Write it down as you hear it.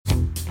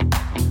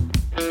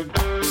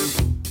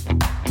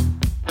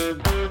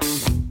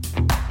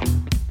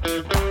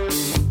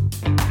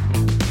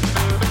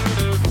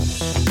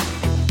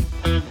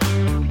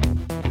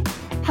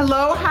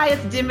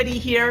it's Dimity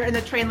here in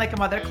the Train Like a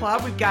Mother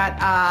Club. We've got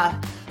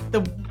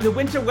the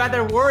winter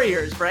weather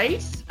warriors,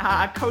 right?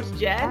 Coach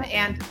Jen,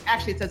 and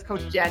actually it says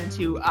Coach Jen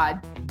too.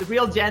 The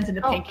real Jen's in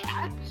the pink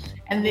hat,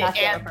 and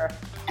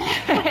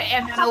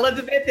and then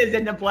Elizabeth is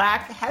in the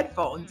black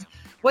headphones.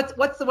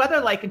 What's the weather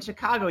like in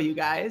Chicago, you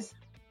guys?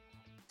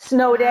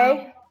 Snow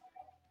day.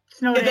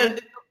 Snow day.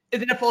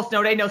 Is it a full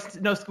snow day? No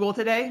school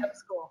today? No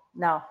school.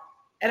 No.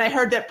 And I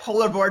heard that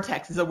polar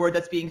vortex is a word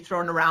that's being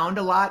thrown around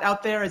a lot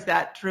out there. Is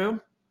that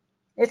true?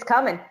 It's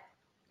coming.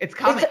 It's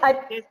coming.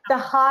 The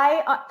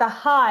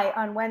high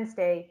on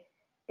Wednesday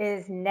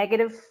is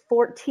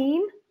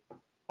 -14.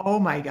 Oh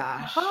my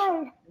gosh.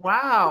 Hi.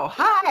 Wow.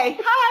 Hi.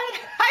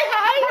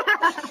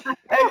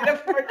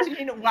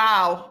 -14.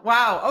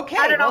 Wow. Okay.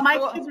 I don't know. My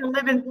kids are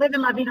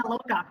living La Vida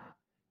Loca.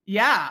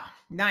 Yeah.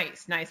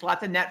 Nice.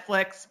 Lots of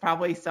Netflix,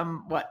 probably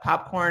some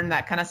popcorn,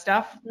 that kind of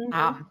stuff.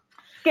 Mm-hmm.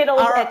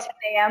 Skittles at 10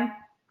 a.m.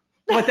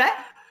 What's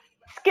that?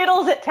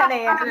 Skittles at 10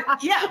 a.m.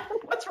 Yeah.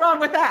 What's wrong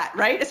with that,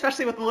 right?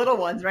 Especially with the little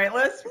ones, right,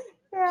 Liz?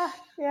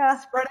 Yeah.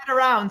 Spread it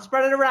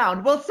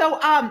around. Well,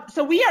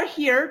 so we are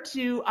here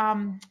to,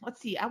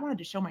 let's see, I wanted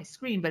to show my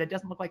screen, but it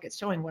doesn't look like it's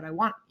showing what I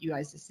want you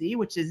guys to see,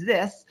 which is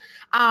this.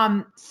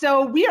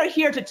 So we are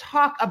here to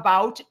talk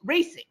about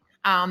racing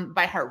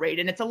by heart rate.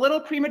 And it's a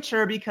little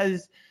premature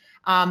because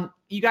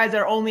you guys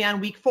are only on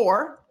week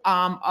 4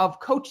 of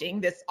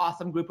coaching this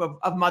awesome group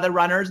of mother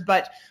runners,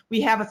 but we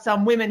have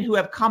some women who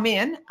have come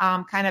in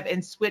kind of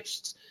and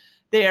switched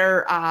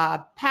their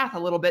path a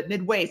little bit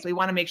midway. So we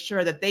want to make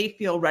sure that they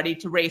feel ready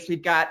to race.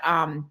 We've got,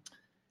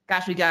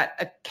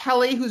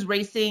 Kelly who's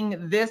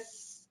racing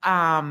this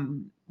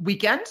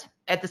weekend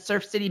at the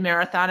Surf City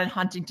Marathon in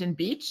Huntington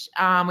Beach.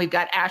 We've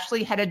got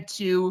Ashley headed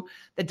to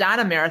the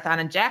Donna Marathon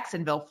in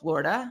Jacksonville,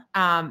 Florida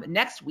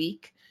next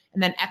week.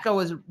 And then Echo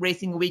is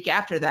racing a week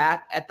after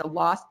that at the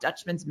Lost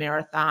Dutchman's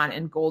Marathon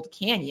in Gold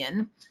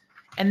Canyon.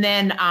 And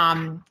then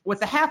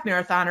with the half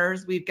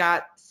marathoners, we've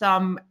got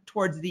some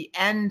towards the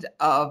end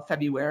of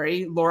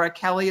February. Laura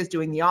Kelly is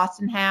doing the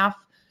Austin half.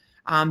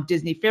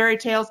 Disney Fairy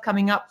Tales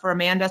coming up for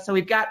Amanda. So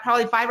we've got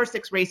probably 5 or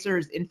 6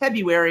 racers in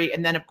February.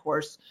 And then, of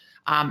course,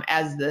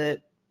 as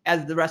the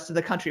rest of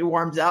the country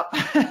warms up,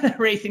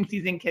 racing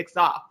season kicks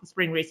off, the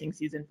spring racing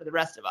season for the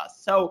rest of us.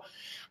 So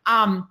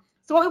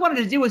what we wanted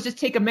to do was just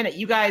take a minute.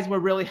 You guys were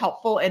really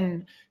helpful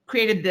and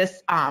created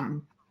this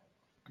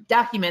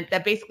document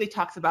that basically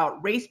talks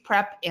about race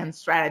prep and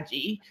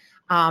strategy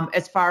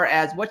as far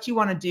as what you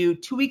want to do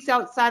 2 weeks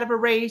outside of a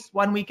race,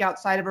 1 week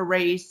outside of a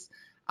race,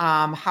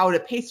 how to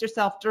pace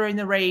yourself during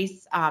the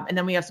race. And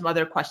then we have some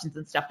other questions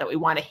and stuff that we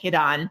want to hit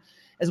on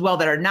as well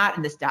that are not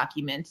in this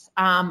document.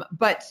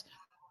 But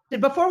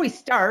before we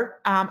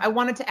start, I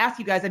wanted to ask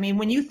you guys, I mean,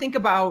 when you think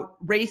about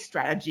race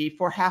strategy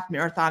for half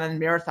marathon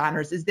and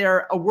marathoners, is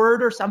there a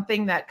word or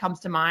something that comes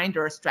to mind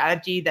or a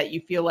strategy that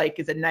you feel like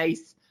is a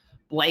nice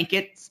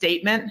blanket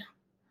statement?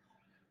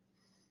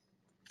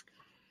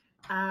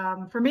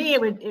 For me,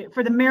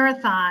 for the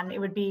marathon, it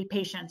would be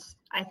patience.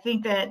 I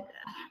think that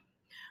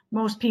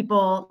most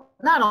people,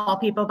 not all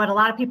people, but a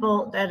lot of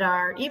people that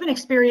are even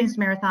experienced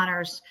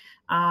marathoners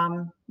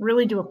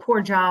really do a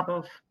poor job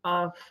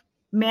of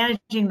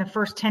managing the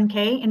first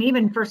 10K and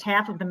even first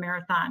half of the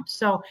marathon.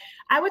 So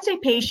I would say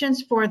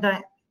patience for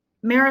the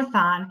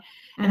marathon.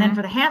 And then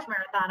for the half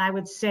marathon, I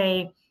would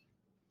say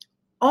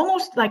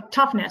almost like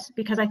toughness,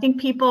 because I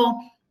think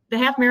the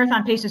half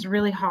marathon pace is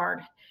really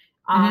hard,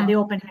 the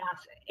open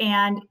half.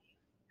 And,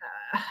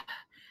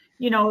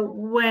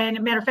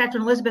 matter of fact,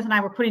 when Elizabeth and I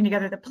were putting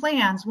together the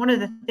plans, one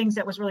of the things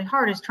that was really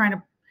hard is trying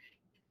to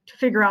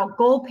figure out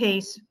goal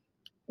pace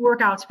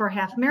workouts for a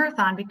half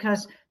marathon,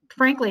 because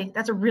frankly,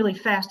 that's a really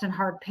fast and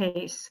hard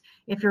pace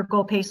if your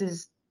goal pace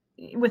is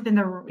within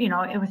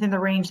the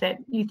range that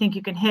you think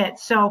you can hit.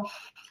 So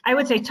I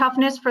would say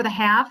toughness for the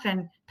half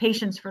and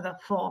patience for the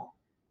full.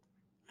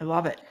 I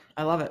love it.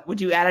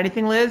 Would you add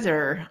anything, Liz,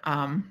 or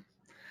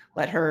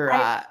let her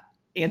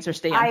answer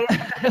Stan?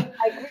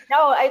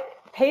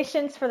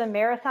 Patience for the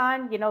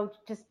marathon,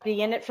 just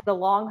be in it for the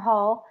long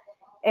haul.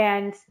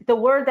 And the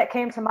word that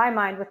came to my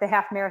mind with the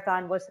half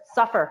marathon was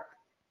suffer.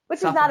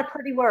 Which is not a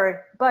pretty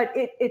word, but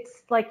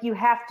it's like you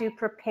have to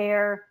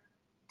prepare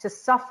to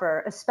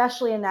suffer,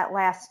 especially in that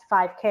last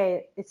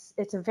 5K.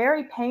 It's a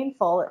very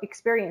painful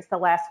experience, the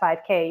last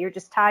 5K. You're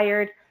just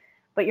tired,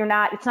 but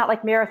it's not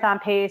like marathon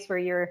pace where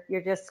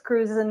you're just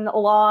cruising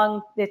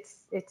along.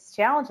 It's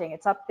challenging.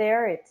 It's up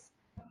there.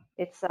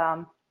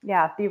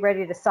 Be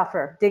ready to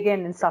suffer, dig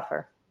in and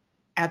suffer.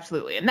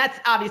 Absolutely. And that's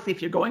obviously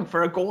if you're going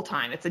for a goal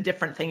time. It's a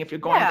different thing if you're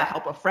going to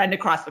help a friend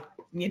across the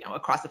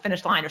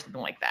finish line or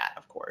something like that,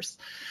 of course.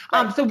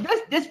 Right. So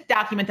this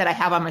document that I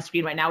have on my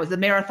screen right now is the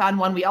marathon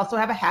one. We also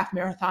have a half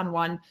marathon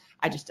one.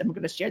 I'm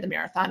going to share the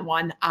marathon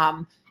one.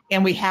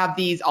 And we have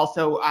these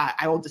also,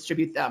 I will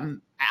distribute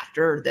them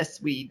after this.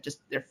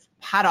 They're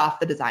hot off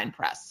the design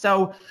press.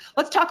 So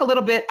let's talk a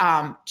little bit,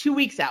 2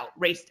 weeks out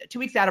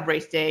of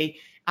race day,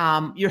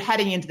 you're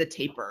heading into the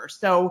taper.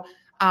 So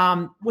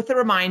with a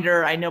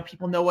reminder. I know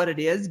people know what it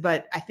is,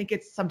 but I think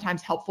it's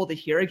sometimes helpful to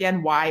hear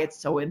again why it's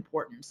so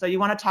important. So you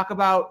want to talk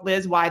about,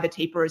 Liz, why the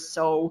taper is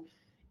so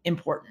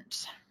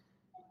important?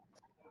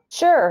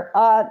 Sure.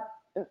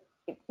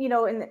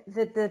 And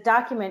the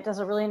document does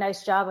a really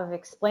nice job of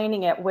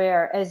explaining it,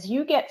 where as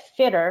you get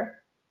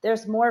fitter,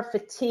 there's more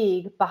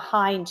fatigue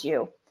behind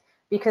you,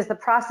 because the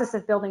process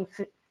of building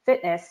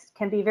fitness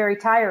can be very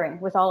tiring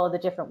with all of the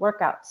different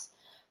workouts.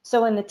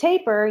 So in the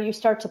taper, you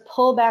start to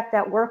pull back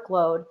that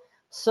workload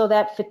so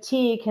that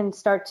fatigue can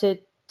start to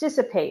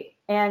dissipate.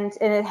 And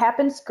it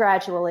happens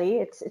gradually.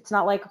 It's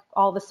not like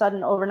all of a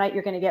sudden overnight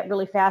you're going to get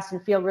really fast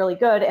and feel really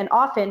good. And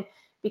often,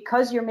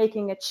 because you're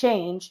making a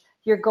change,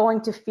 you're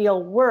going to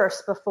feel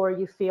worse before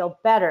you feel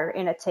better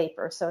in a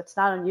taper. So it's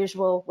not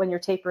unusual when you're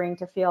tapering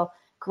to feel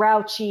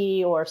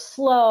grouchy or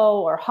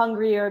slow or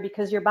hungrier,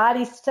 because your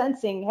body's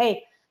sensing,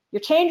 hey, you're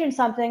changing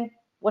something.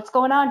 What's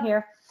going on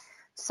here?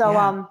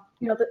 So,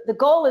 the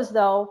goal is,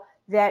 though,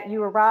 that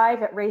you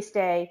arrive at race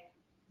day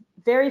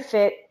very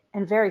fit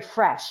and very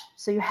fresh.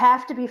 So you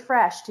have to be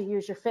fresh to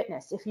use your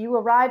fitness. If you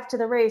arrive to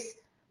the race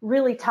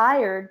really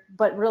tired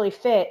but really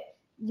fit,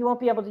 you won't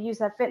be able to use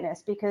that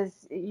fitness,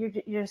 because you're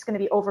just going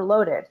to be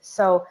overloaded.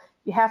 So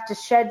you have to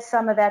shed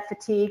some of that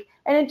fatigue.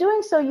 And in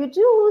doing so, you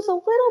do lose a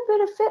little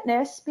bit of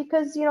fitness,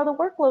 because, the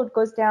workload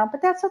goes down,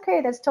 but that's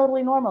okay. That's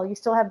totally normal. You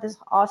still have this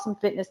awesome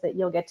fitness that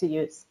you'll get to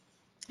use.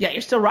 Yeah,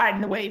 you're still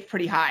riding the wave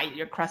pretty high,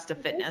 your crest of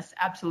fitness.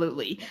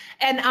 Absolutely.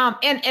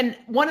 And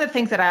one of the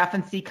things that I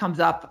often see comes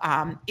up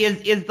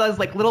is those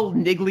like little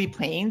niggly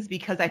pains,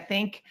 because I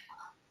think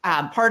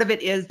part of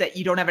it is that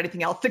you don't have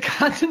anything else to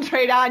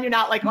concentrate on. You're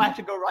not like, I have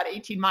to go run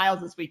 18 miles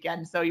this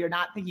weekend. So you're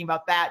not thinking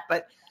about that.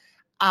 But,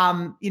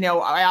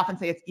 I often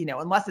say it's,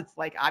 unless it's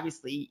like,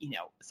 obviously,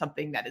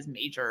 something that is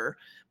major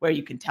where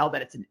you can tell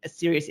that it's a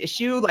serious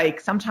issue. Like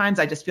sometimes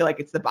I just feel like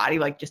it's the body,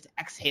 like just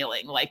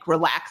exhaling, like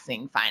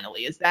relaxing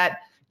finally. Is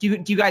that, do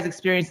you guys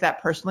experience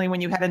that personally when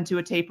you head into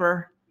a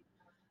taper,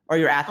 or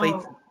your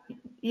athletes? Oh.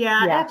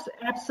 Yeah,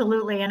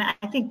 absolutely. And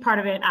I think part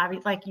of it,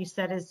 like you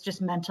said, is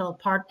just mental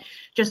part.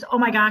 Just, oh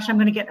my gosh, I'm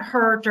going to get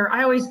hurt. Or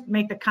I always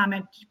make the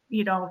comment,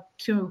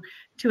 to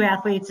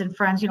athletes and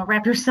friends,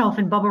 wrap yourself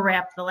in bubble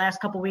wrap the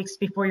last couple of weeks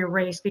before your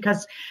race,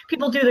 because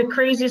people do the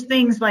craziest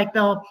things. Like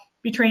they'll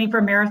be training for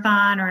a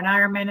marathon or an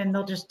Ironman, and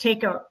they'll just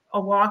take a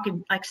walk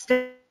and like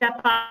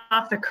step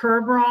off the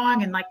curb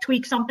wrong and like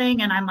tweak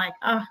something. And I'm like,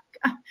 oh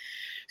God.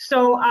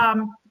 So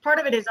part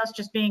of it is us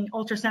just being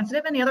ultra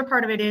sensitive. And the other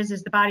part of it is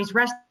the body's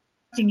resting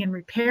and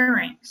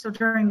repairing. So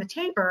during the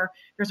taper,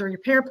 there's a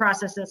repair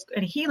process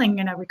and a healing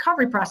and a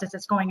recovery process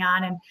that's going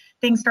on, and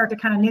things start to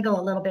kind of niggle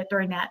a little bit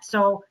during that.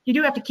 So you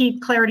do have to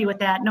keep clarity with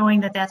that, knowing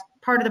that that's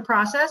part of the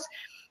process,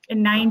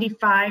 and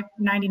 99%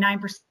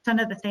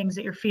 of the things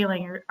that you're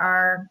feeling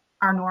are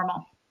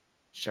normal.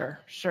 Sure.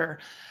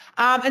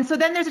 And so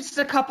then there's just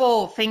a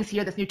couple things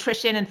here, this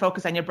nutrition and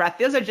focus on your breath.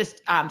 Those are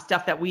just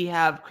stuff that we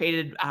have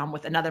created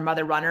with another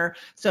mother runner.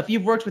 So if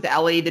you've worked with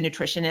Ellie, the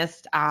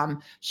nutritionist,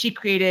 she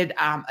created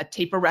a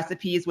taper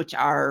recipes, which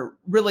are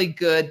really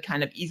good,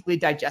 kind of easily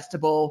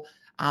digestible,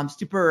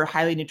 super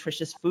highly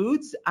nutritious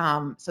foods.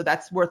 So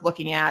that's worth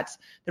looking at.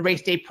 The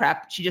race day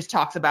prep, she just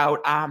talks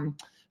about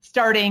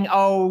starting,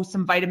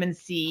 some vitamin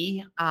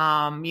C,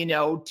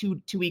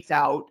 2 weeks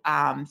out.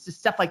 So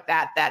stuff like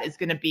that is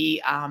going to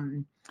be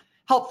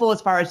helpful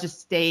as far as just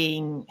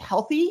staying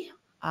healthy.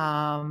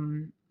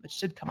 It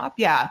should come up.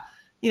 Yeah.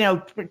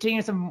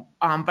 Taking some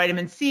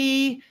vitamin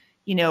C,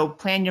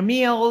 plan your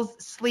meals,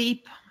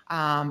 sleep,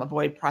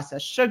 avoid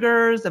processed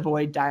sugars,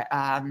 avoid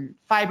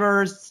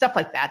fibers, stuff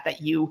like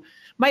that you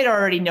might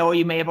already know,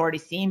 you may have already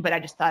seen, but I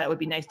just thought it would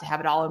be nice to have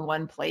it all in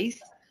one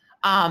place.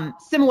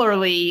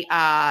 Similarly,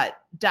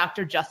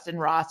 Dr. Justin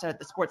Ross, the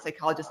sports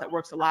psychologist that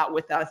works a lot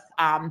with us,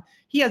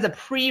 he has a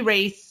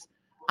pre-race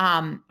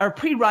or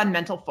pre-run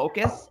mental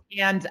focus.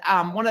 And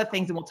one of the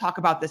things, and we'll talk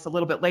about this a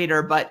little bit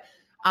later, but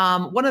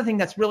one of the things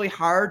that's really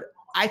hard,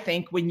 I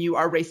think, when you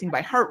are racing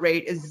by heart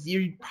rate is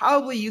you're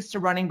probably used to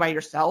running by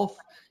yourself,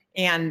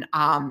 and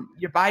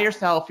you're by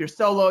yourself, you're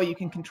solo, you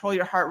can control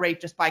your heart rate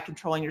just by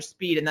controlling your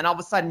speed. And then all of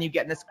a sudden you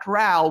get in this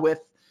corral with,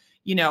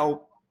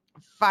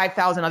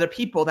 5,000 other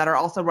people that are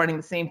also running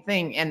the same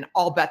thing, and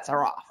all bets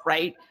are off,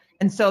 right?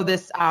 And so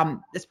this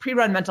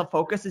pre-run mental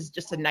focus is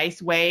just a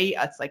nice way.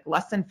 It's like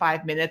less than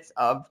 5 minutes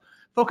of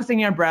focusing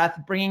your breath,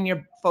 bringing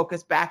your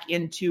focus back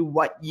into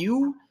what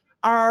you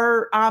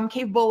are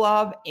capable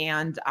of,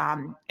 and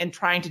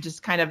trying to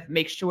just kind of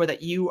make sure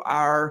that you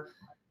are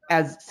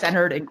as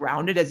centered and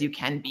grounded as you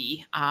can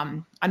be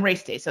on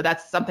race day. So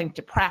that's something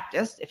to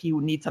practice if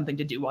you need something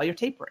to do while you're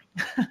tapering.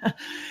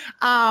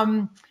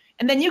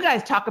 And then you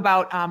guys talk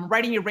about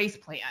writing your race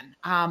plan.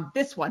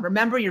 This one,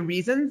 remember your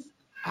reasons,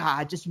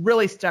 just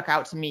really stuck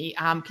out to me.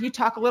 Can you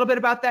talk a little bit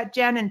about that,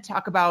 Jen, and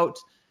talk about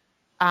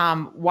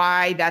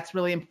why that's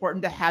really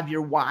important to have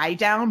your why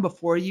down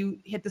before you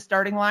hit the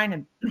starting line,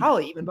 and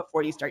probably even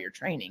before you start your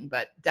training,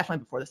 but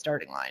definitely before the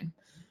starting line?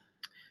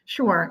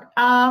 Sure.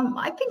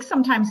 I think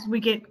sometimes we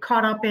get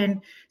caught up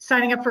in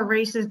signing up for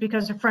races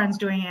because a friend's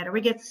doing it, or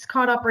we get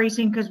caught up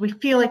racing because we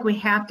feel like we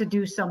have to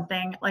do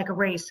something like a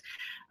race,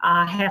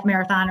 half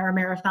marathon or a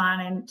marathon.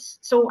 And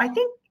so I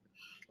think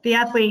the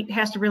athlete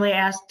has to really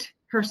ask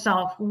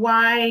herself,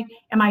 why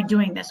am I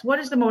doing this? What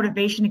is the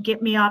motivation to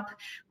get me up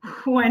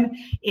when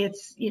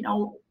it's,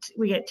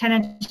 we get 10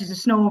 inches of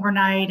snow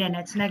overnight and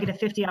it's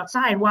 -50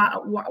 outside?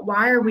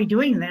 Why are we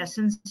doing this?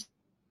 And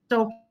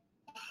so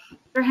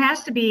there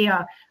has to be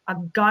a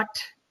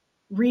gut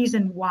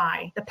reason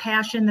why, the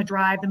passion, the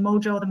drive, the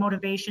mojo, the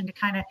motivation to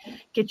kind of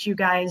get you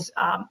guys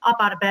up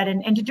out of bed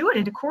and to do it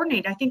and to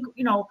coordinate. I think,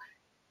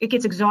 it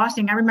gets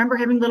exhausting. I remember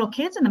having little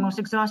kids, and the most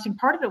exhausting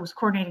part of it was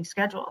coordinating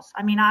schedules.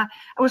 I mean, I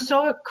was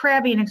so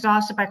crabby and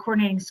exhausted by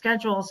coordinating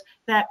schedules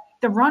that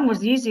the run was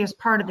the easiest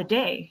part of the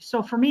day.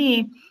 So for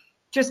me,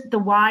 just the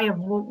why of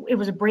it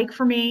was a break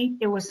for me.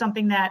 It was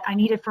something that I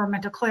needed for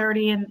mental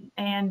clarity,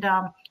 and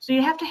so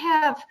you have to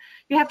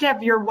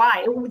have your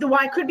why. The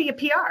why could be a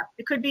PR.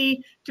 It could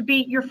be to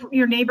be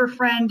your neighbor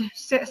friend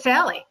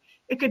Sally.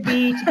 It could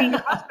be to be your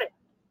husband.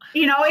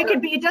 It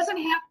could be. It doesn't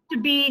have to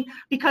be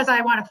because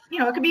I want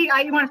to. It could be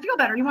you want to feel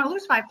better. You want to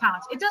lose 5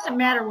 pounds. It doesn't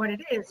matter what it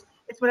is.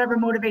 It's whatever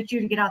motivates you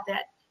to get out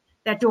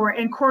that door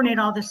and coordinate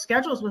all the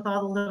schedules with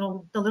all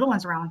the little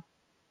ones around.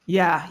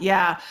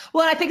 Yeah.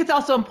 Well, I think it's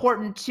also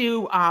important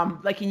to,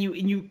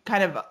 you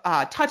kind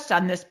of touched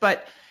on this,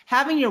 but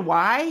having your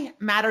why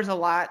matters a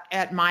lot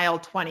at mile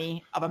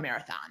 20 of a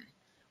marathon,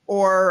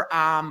 or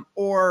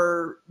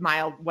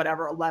mile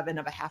 11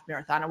 of a half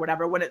marathon or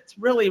whatever, when it's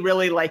really,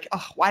 really like,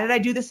 oh, why did I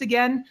do this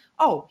again?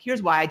 Oh,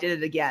 here's why I did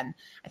it again.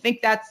 I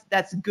think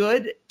that's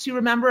good to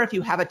remember if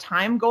you have a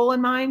time goal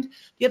in mind.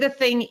 The other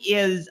thing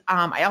is,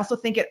 I also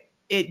think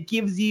it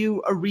gives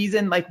you a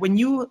reason, like when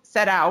you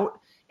set out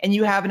and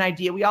you have an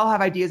idea, we all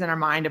have ideas in our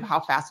mind of how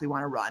fast we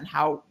want to run,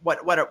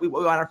 what we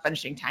want our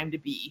finishing time to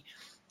be.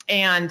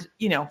 And,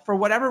 for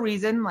whatever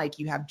reason, like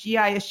you have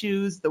GI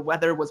issues, the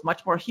weather was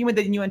much more humid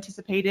than you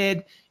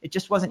anticipated, it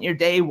just wasn't your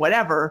day,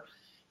 whatever,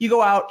 you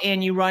go out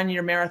and you run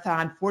your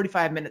marathon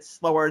 45 minutes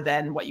slower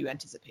than what you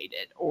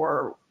anticipated,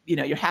 or,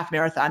 your half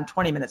marathon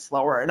 20 minutes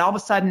slower. And all of a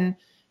sudden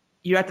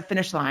you're at the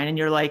finish line and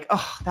you're like,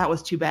 oh, that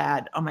was too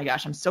bad. Oh my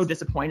gosh, I'm so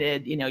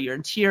disappointed. You're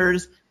in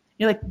tears.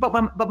 You're like,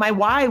 but my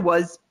why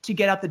was to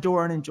get out the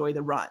door and enjoy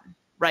the run,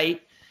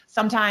 right?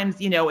 Sometimes,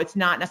 it's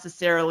not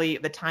necessarily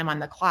the time on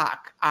the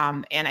clock.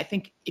 And I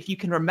think if you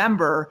can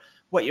remember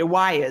what your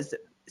why is,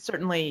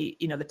 certainly,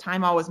 the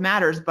time always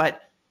matters.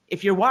 But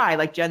if your why,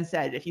 like Jen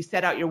said, if you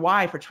set out your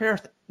why for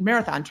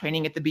marathon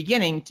training at the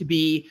beginning to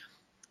be,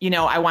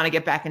 I want to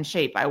get back in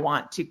shape. I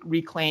want to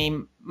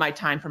reclaim my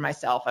time for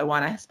myself. I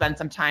want to spend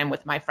some time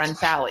with my friend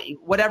Sally,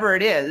 whatever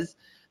it is.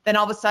 Then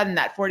all of a sudden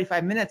that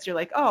 45 minutes, you're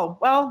like, oh,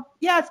 well,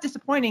 yeah, it's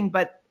disappointing,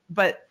 but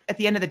at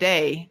the end of the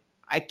day,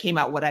 I came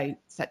out what I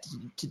set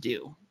to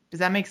do. Does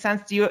that make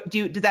sense?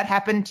 Does that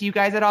happen to you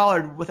guys at all,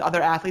 or with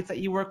other athletes that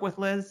you work with,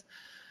 Liz?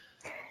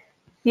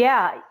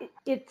 Yeah,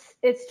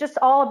 it's just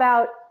all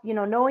about,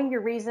 knowing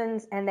your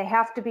reasons, and they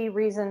have to be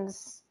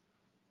reasons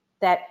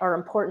that are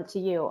important to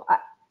you.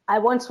 I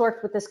once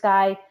worked with this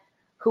guy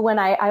who, when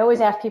I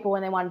always ask people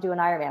when they want to do an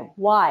Ironman,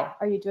 why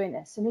are you doing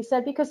this? And he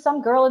said, because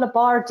some girl in a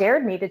bar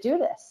dared me to do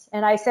this.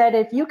 And I said,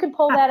 if you can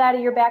pull that out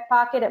of your back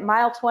pocket at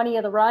mile 20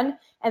 of the run,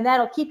 and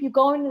that'll keep you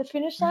going to the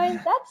finish line,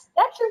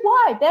 that's your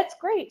why. That's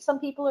great. Some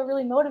people are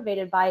really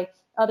motivated by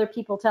other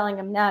people telling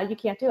them, no, you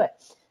can't do it.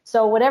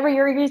 So whatever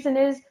your reason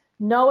is,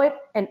 know it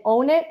and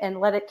own it and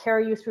let it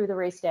carry you through the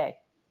race day.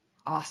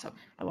 Awesome.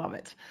 I love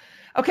it.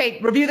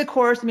 Okay, review the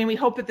course. I mean, we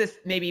hope that this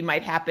maybe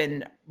might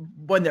happen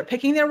when they're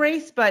picking their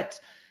race, but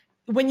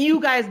when you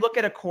guys look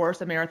at a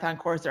course, a marathon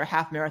course or a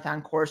half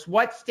marathon course,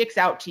 what sticks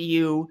out to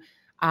you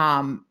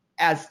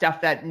as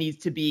stuff that needs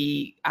to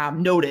be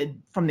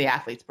noted from the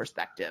athlete's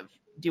perspective?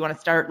 Do you want to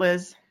start,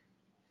 Liz?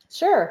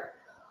 Sure.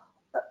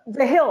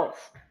 The hills.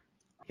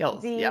 Yep.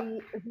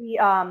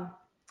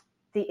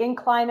 The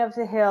incline of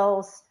the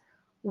hills,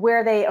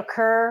 where they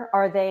occur,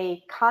 are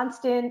they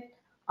constant?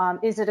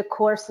 Is it a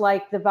course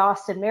like the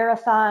Boston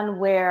Marathon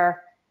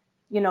where,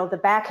 the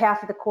back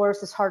half of the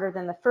course is harder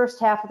than the first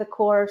half of the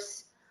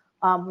course?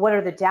 What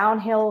are the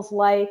downhills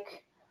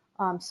like?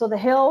 So the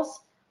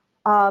hills,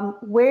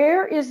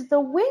 where is the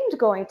wind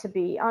going to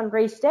be on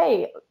race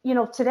day?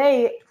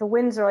 Today the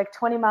winds are like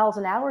 20 miles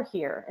an hour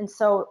here. And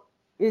so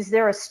is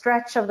there a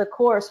stretch of the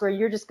course where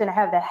you're just going to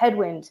have the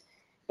headwind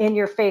in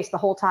your face the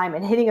whole time,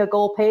 and hitting a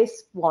goal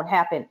pace won't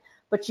happen?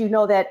 But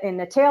that in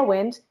the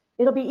tailwind,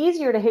 it'll be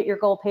easier to hit your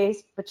goal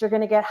pace, but you're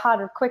going to get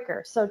hotter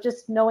quicker. So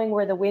just knowing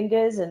where the wind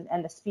is and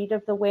the speed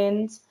of the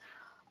winds,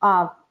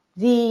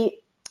 the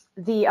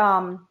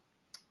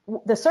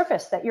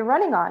surface that you're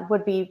running on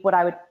would be what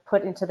I would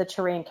put into the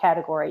terrain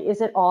category.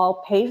 Is it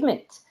all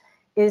pavement?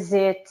 Is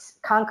it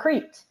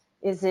concrete?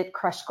 Is it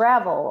crushed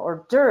gravel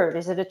or dirt?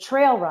 Is it a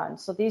trail run?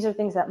 So these are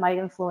things that might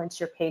influence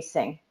your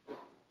pacing.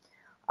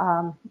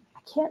 I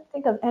can't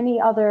think of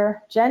any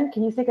other. Jen,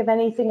 can you think of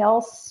anything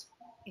else?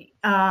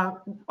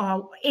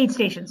 Aid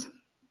stations.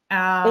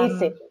 Aid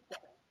stations.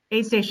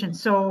 Aid station.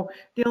 So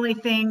the only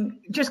thing,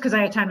 just because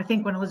I had time to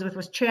think when Elizabeth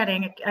was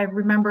chatting, I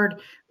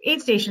remembered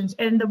aid stations,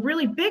 and the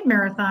really big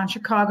marathon,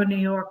 Chicago, New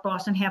York,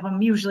 Boston, have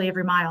them usually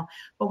every mile.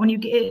 But when you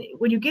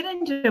get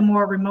into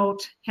more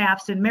remote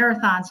halves and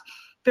marathons,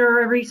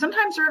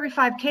 sometimes they're every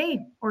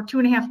 5K or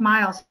 2.5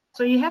 miles.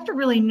 So you have to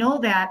really know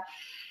that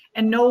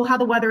and know how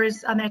the weather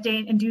is on that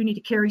day. And do you need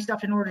to carry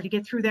stuff in order to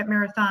get through that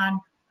marathon?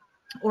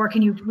 Or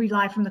can you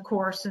rely from the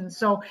course? And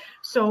so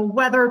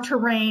weather,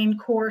 terrain,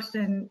 course,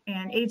 and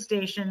aid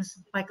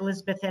stations, like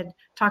Elizabeth had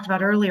talked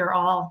about earlier,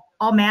 all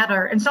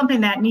matter, and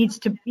something that needs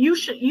to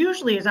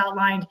usually is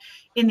outlined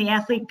in the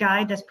athlete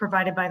guide that's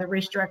provided by the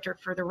race director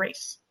for the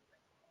race.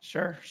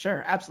 Sure,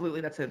 absolutely.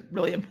 That's a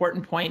really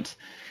important point.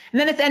 And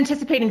then it's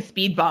anticipating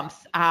speed bumps.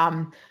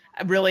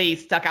 Really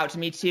stuck out to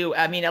me too.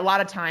 I mean, a lot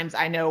of times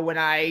I know when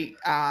I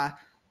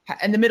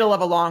in the middle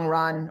of a long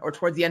run or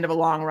towards the end of a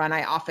long run,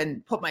 I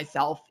often put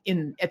myself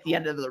in at the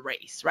end of the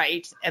race,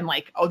 right? And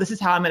like, oh, this is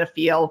how I'm going to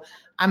feel.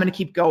 I'm going to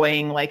keep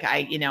going. Like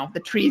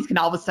the trees can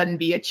all of a sudden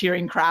be a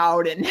cheering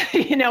crowd. And,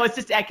 it's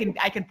just, I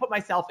can put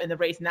myself in the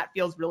race, and that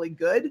feels really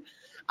good.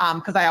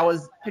 Cause I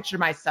always picture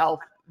myself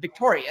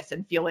victorious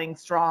and feeling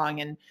strong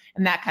and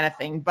that kind of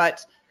thing.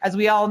 But as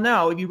we all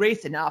know, if you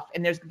race enough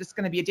and there's just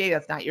going to be a day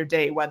that's not your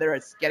day, whether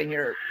it's getting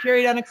your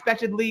period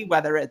unexpectedly,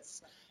 whether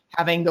it's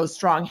having those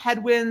strong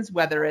headwinds,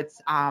 whether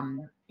it's,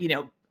 some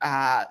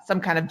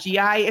kind of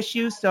GI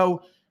issue.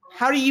 So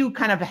how do you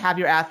kind of have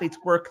your athletes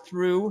work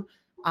through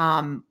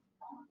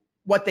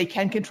what they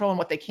can control and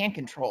what they can't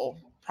control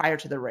prior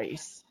to the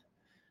race?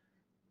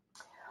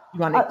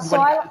 Go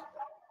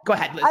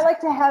ahead, Liz.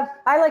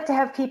 I like to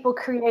have people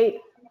create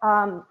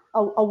a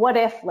what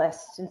if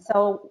list. And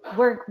so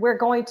we're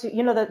going to,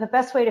 the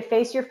best way to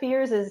face your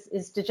fears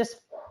is to just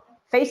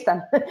face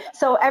them.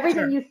 So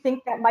everything you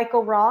think that might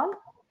go wrong.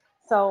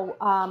 So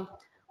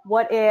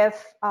what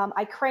if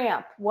I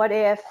cramp? What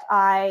if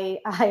I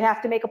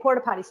have to make a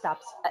porta potty stop?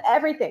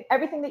 Everything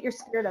that you're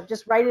scared of,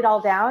 just write it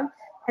all down.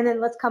 And then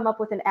let's come up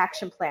with an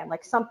action plan,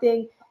 like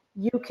something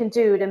you can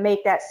do to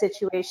make that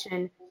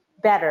situation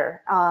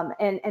better.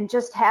 And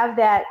just have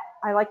that.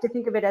 I like to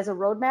think of it as a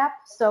roadmap.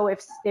 So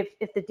if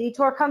the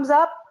detour comes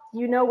up,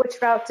 you know which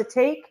route to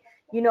take,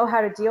 you know how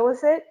to deal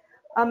with it.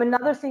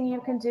 Another thing you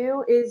can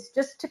do is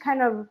just to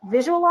kind of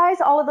visualize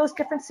all of those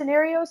different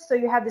scenarios. So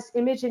you have this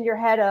image in your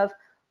head of,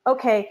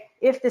 okay,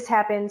 if this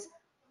happens,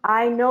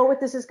 I know what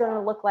this is going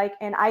to look like,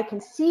 and I can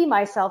see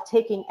myself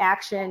taking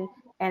action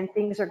and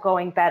things are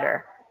going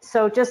better.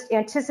 So just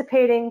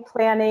anticipating,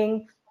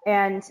 planning,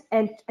 and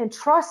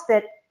trust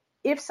that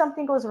if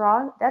something goes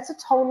wrong, that's a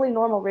totally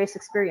normal race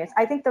experience.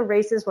 I think the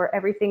races where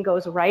everything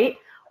goes right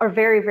are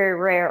very, very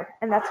rare.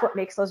 And that's what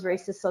makes those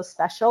races so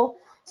special.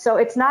 So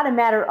it's not a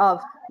matter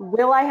of,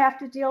 will I have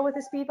to deal with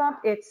a speed bump?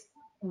 It's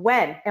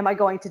when am I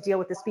going to deal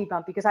with the speed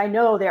bump? Because I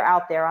know they're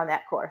out there on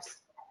that course.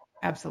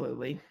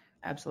 Absolutely.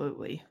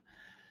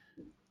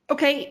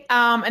 Okay.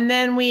 And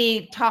then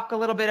we talk a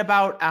little bit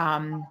about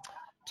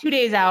 2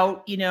 days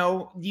out.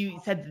 You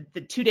said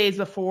the 2 days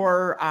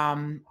before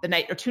the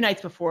night or 2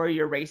 nights before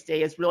your race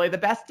day is really the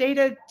best day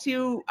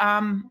to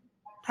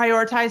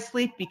prioritize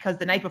sleep, because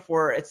the night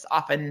before it's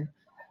often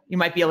you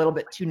might be a little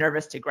bit too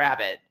nervous to grab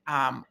it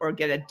or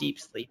get a deep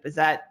sleep. Is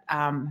that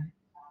can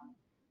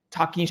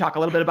you talk a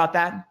little bit about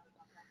that?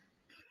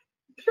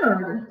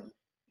 Sure.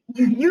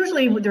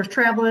 Usually there's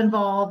travel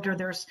involved, or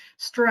there's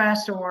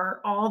stress,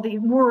 or all the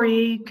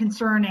worry,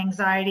 concern,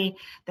 anxiety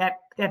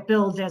that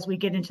builds as we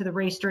get into the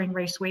race during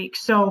race week.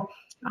 So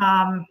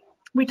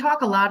we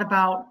talk a lot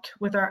about,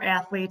 with our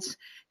athletes,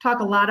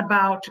 kind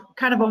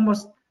of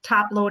almost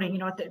top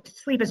loading,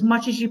 sleep as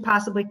much as you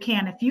possibly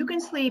can. If you can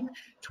sleep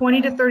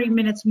 20 to 30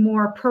 minutes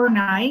more per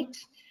night,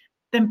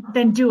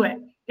 then do it.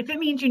 If it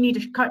means you need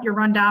to cut your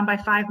run down by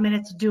 5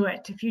 minutes, do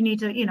it. If you need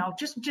to,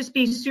 just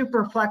be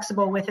super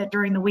flexible with it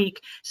during the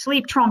week.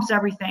 Sleep trumps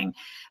everything.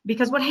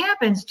 Because what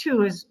happens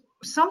too is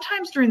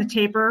sometimes during the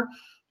taper,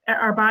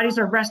 our bodies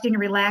are resting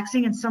and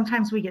relaxing, and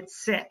sometimes we get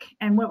sick.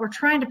 And what we're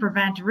trying to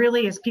prevent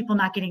really is people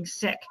not getting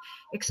sick,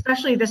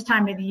 especially this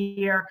time of the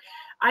year.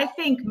 I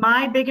think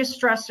my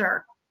biggest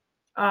stressor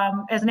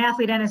as an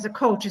athlete and as a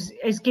coach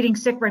is getting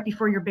sick right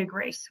before your big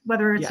race,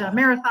 whether it's a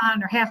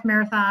marathon or half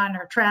marathon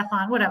or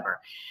triathlon, whatever.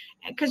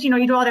 Because,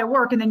 you do all that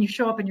work and then you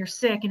show up and you're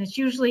sick. And it's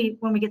usually,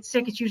 when we get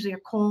sick, it's usually a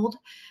cold.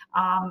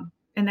 And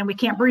then we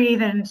can't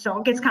breathe. And so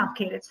it gets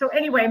complicated. So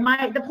anyway,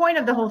 the point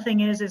of the whole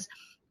thing is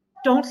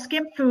don't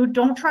skimp food.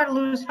 Don't try to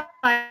lose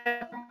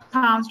 5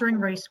 pounds during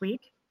race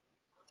week.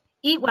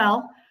 Eat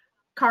well.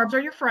 Carbs are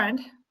your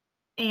friend.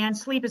 And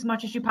sleep as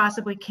much as you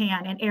possibly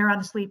can, and err on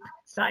the sleep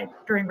side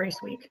during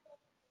race week.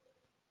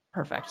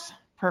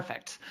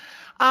 Perfect.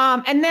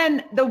 And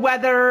then the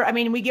weather,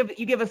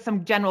 you give us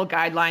some general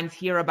guidelines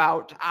here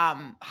about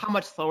how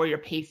much slower your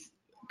pace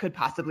could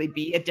possibly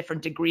be at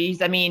different degrees.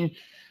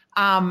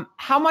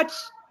 How much,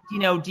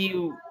 do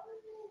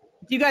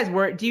you guys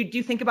work, do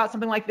you think about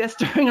something like this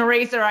during a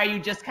race, or are you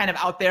just kind of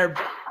out there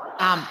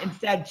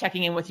instead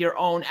checking in with your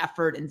own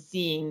effort and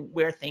seeing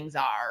where things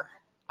are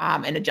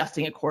and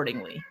adjusting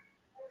accordingly?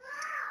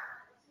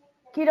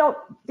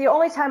 The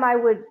only time I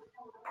would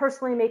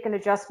personally make an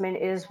adjustment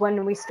is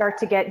when we start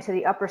to get into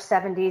the upper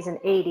 70s and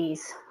 80s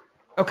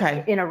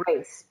in a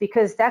race,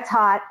 because that's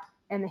hot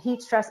and the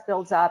heat stress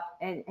builds up,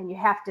 and you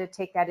have to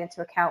take that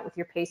into account with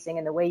your pacing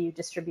and the way you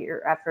distribute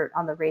your effort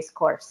on the race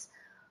course.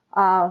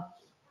 But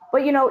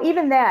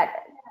even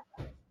that,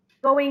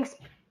 going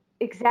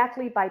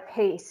exactly by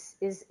pace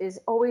is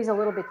always a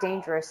little bit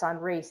dangerous on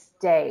race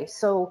day.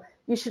 So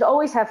you should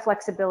always have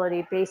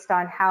flexibility based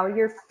on how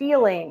you're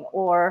feeling,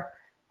 or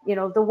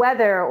the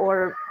weather,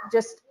 or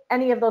just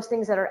any of those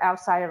things that are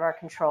outside of our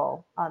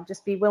control.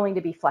 Just be willing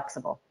to be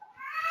flexible.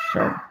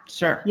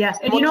 Sure. Yes,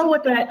 and you know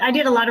what? I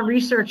did a lot of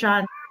research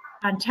on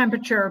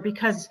temperature,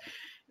 because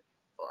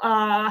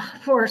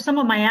for some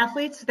of my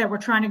athletes that were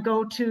trying to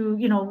go to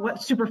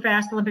what super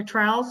fast Olympic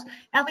trials,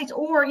 athletes,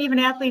 or even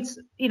athletes,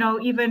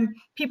 even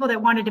people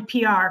that wanted to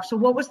PR. So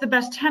what was the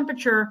best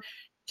temperature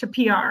to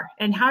PR,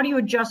 and how do you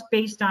adjust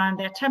based on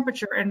that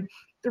temperature? And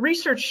the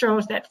research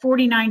shows that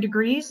 49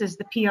 degrees is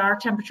the PR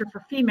temperature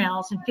for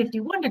females, and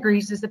 51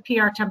 degrees is the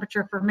PR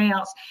temperature for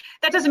males.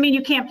 That doesn't mean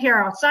you can't PR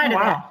outside of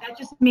that. That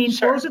just means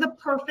those are the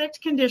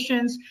perfect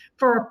conditions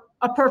for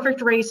a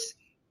perfect race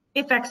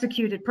if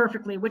executed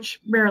perfectly, which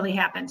rarely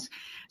happens.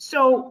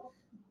 So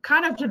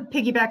kind of to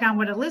piggyback on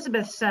what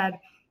Elizabeth said,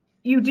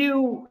 you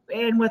do,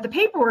 and what the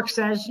paperwork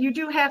says, you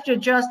do have to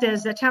adjust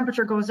as the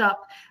temperature goes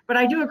up. But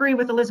I do agree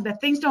with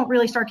Elizabeth, things don't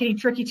really start getting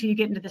tricky till you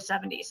get into the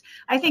 70s.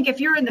 I think if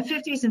you're in the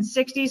 50s and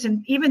 60s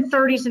and even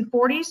 30s and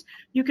 40s,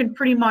 you can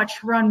pretty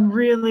much run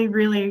really,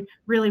 really,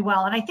 really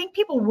well. And I think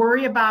people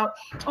worry about,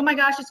 oh my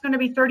gosh, it's going to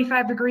be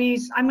 35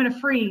 degrees, I'm going to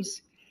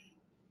freeze.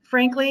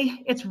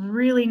 Frankly, it's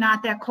really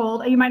not that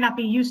cold. You might not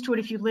be used to it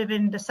if you live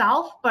in the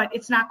South, but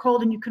it's not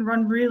cold, and you can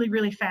run really,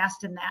 really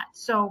fast in that.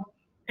 So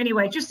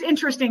anyway, just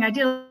interesting. I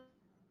did a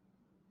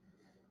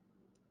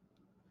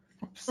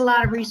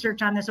lot of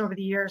research on this over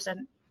the years,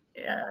 and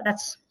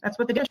that's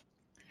what they did.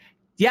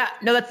 Yeah,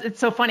 no, it's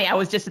so funny. I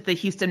was just at the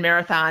Houston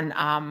Marathon.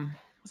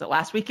 Was it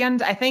last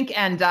weekend, I think?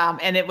 And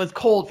it was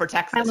cold for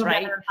Texas,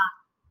 right?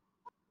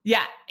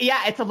 Yeah,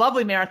 it's a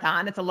lovely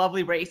marathon. It's a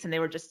lovely race, and they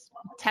were just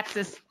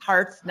Texas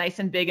hearts, nice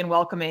and big and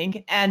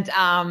welcoming. And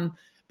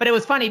but it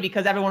was funny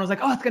because everyone was like,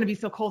 "Oh, it's going to be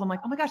so cold." I'm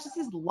like, "Oh my gosh, this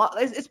is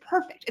it's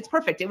perfect. It's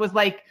perfect." It was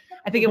like,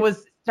 I think it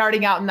was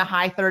starting out in the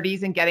high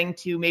 30s and getting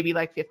to maybe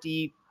like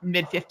 50,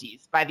 mid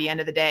 50s by the end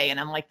of the day. And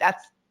I'm like,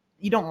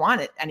 you don't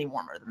want it any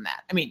warmer than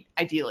that. I mean,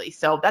 ideally.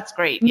 So that's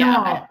great.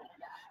 No.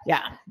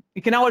 Yeah.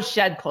 You can always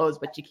shed clothes,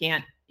 but you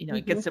can't.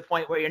 It gets to a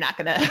point where you're not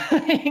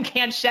you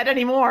can't shed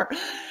anymore.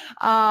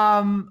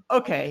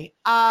 Okay.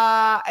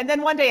 And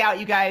then one day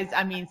out, you guys,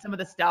 I mean, some of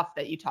the stuff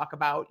that you talk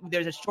about,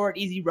 there's a short,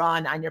 easy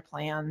run on your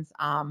plans.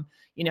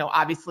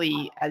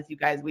 Obviously, as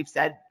we've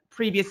said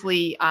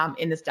previously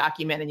in this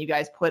document, and you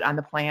guys put on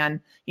the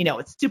plan,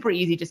 it's super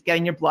easy, just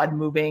getting your blood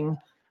moving.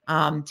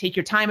 Take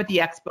your time at the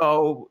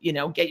expo,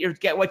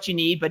 get what you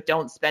need, but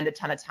don't spend a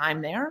ton of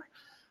time there.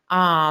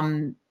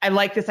 I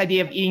like this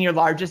idea of eating your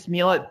largest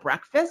meal at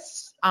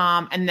breakfast,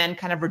 and then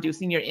kind of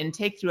reducing your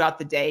intake throughout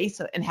the day,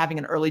 and having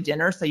an early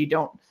dinner so you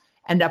don't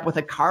end up with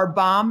a carb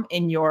bomb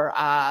in your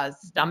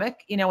stomach,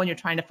 when you're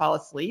trying to fall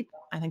asleep.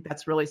 I think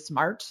that's really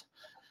smart.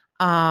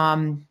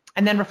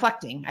 And then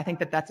reflecting. I think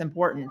that's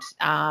important.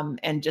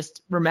 And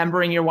just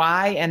remembering your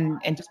why, and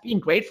just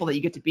being grateful that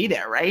you get to be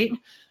there, right?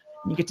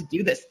 You get to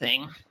do this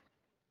thing.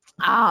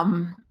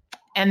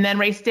 And then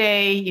race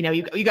day,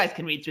 you guys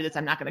can read through this.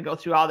 I'm not going to go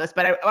through all this,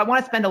 but I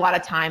want to spend a lot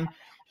of time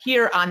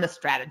here on the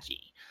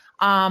strategy.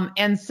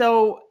 And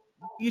so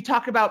you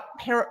talk about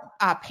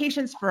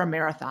patience for a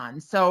marathon.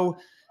 So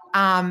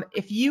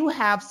if you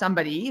have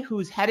somebody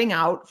who's heading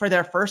out for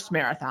their first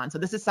marathon, so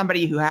this is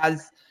somebody who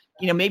has,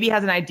 maybe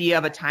has an idea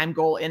of a time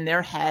goal in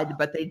their head,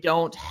 but they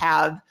don't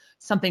have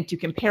something to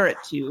compare it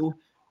to,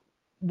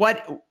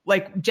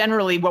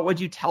 generally, what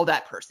would you tell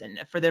that person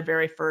for their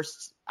very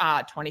first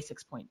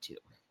 26.2?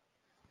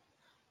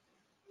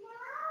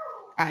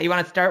 You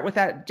want to start with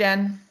that,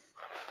 Jen?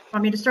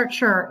 Want me to start?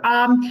 Sure.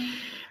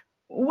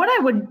 What I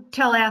would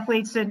tell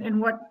athletes,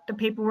 and what the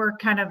paperwork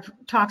kind of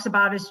talks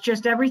about, is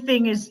just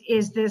everything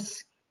is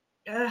this,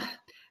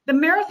 the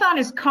marathon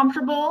is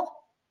comfortable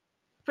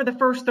for the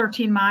first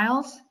 13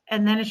 miles,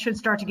 and then it should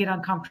start to get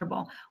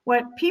uncomfortable.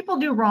 What people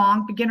do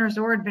wrong, beginners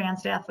or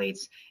advanced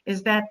athletes,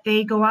 is that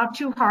they go out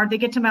too hard. They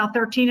get to mile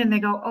 13 and they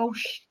go, oh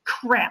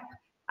crap,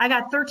 I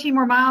got 13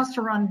 more miles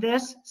to run.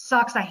 This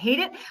sucks. I hate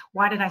it.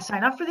 Why did I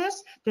sign up for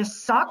this?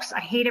 This sucks. I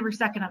hate every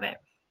second of it.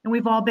 And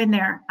we've all been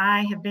there.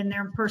 I have been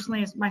there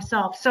personally as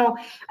myself. So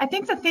I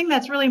think the thing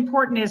that's really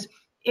important is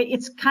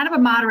it's kind of a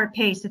moderate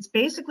pace. It's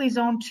basically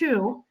zone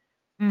 2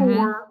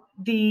 for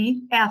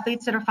the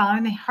athletes that are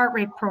following the heart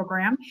rate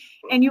program.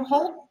 And you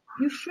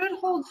should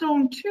hold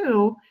zone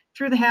 2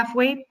 through the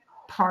halfway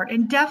part,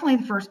 and definitely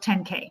the first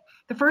 10K.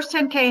 The first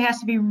 10K has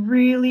to be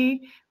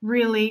really,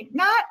 really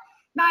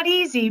not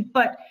easy,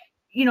 but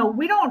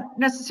we don't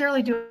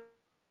necessarily do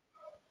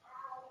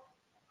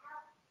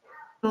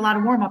a lot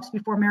of warm-ups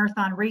before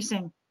marathon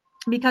racing.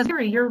 because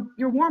your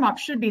warm up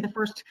should be the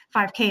first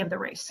 5K of the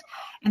race.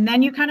 And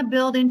then you kind of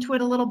build into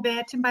it a little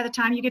bit. And by the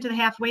time you get to the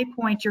halfway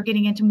point, you're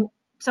getting into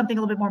something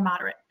a little bit more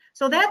moderate.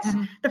 So that's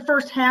the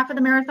first half of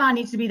the marathon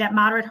needs to be that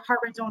moderate heart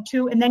rate zone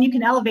 2. And then you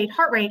can elevate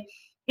heart rate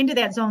into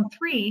that zone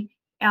 3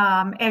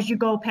 as you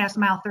go past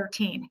mile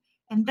 13.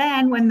 And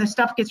then when the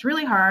stuff gets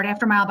really hard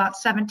after mile about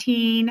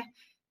 17,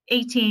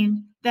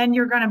 18, then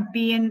you're going to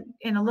be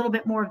in a little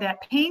bit more of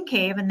that pain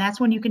cave. And that's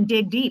when you can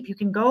dig deep. You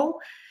can go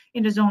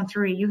into zone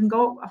 3. You can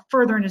go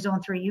further into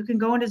zone 3. You can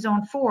go into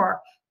zone 4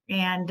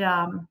 and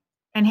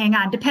hang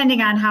on,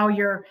 depending on how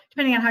you're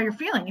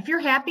feeling. If you're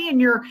happy and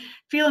you're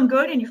feeling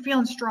good and you're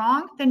feeling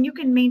strong, then you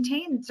can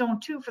maintain zone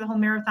 2 for the whole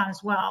marathon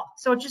as well.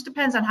 So it just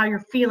depends on how you're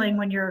feeling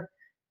when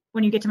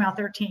you get to mile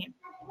 13.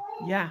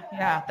 Yeah,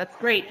 that's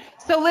great.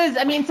 So Liz,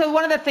 I mean, so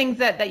one of the things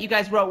that you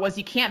guys wrote was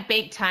you can't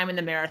bake time in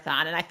the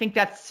marathon. And I think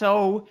it's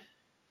so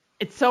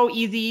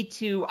easy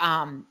to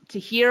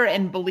hear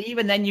and believe.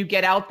 And then you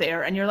get out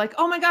there and you're like,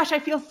 oh my gosh, I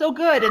feel so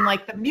good. And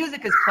like the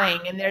music is playing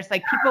and there's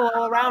like people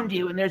all around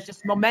you and there's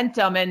just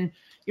momentum and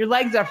your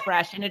legs are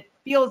fresh and it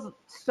just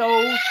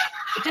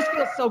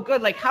feels so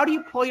good. Like, how do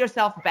you pull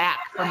yourself back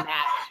from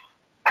that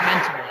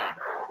mentally?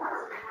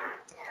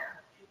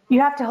 You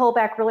have to hold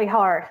back really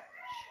hard.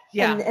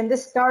 Yeah. And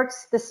this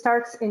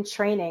starts in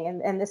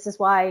training. And this is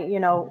why,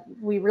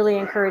 we really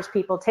encourage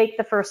people, take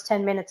the first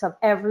 10 minutes of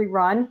every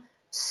run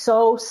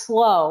so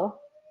slow,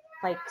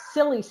 like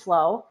silly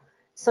slow.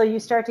 So you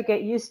start to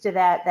get used to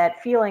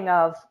that feeling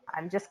of,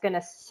 I'm just going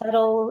to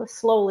settle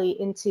slowly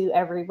into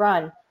every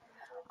run.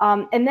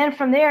 And then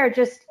from there,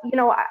 just,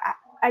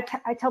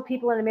 I tell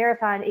people in a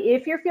marathon,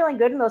 if you're feeling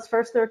good in those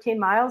first 13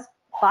 miles,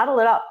 bottle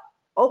it up,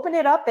 open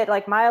it up at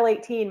like mile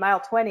 18,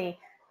 mile 20,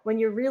 when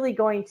you're really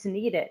going to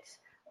need it.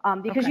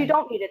 Because you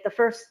don't need it.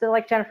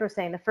 Like Jennifer was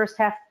saying, the first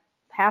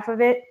half of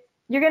it,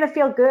 you're going to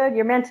feel good.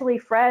 You're mentally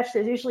fresh.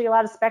 There's usually a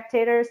lot of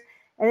spectators,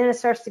 and then it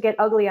starts to get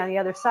ugly on the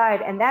other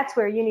side. And that's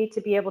where you need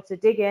to be able to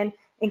dig in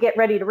and get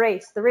ready to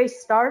race. The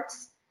race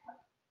starts,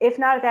 if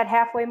not at that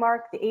halfway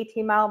mark, the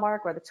 18-mile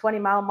mark or the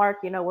 20-mile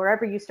mark,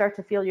 wherever you start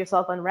to feel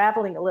yourself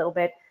unraveling a little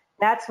bit,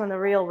 that's when the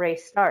real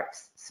race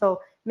starts.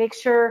 So make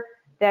sure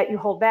that you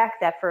hold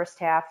back that first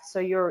half so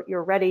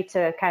you're ready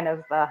to kind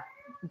of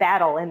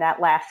battle in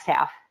that last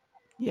half.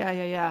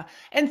 Yeah.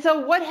 And so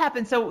what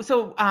happens? So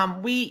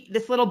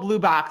this little blue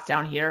box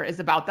down here is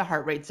about the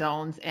heart rate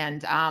zones.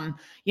 And,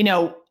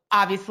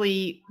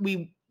 obviously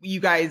you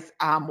guys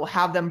will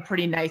have them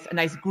a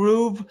nice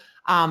groove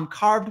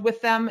carved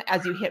with them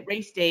as you hit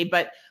race day.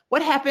 But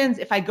what happens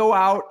if I go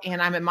out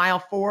and I'm at mile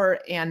 4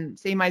 and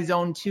say my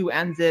zone 2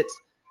 ends at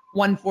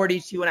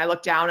 142 and I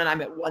look down and I'm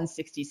at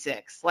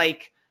 166?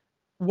 Like,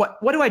 what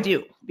do I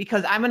do?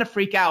 Because I'm going to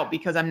freak out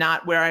because I'm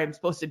not where I'm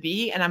supposed to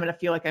be. And I'm going to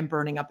feel like I'm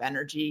burning up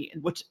energy,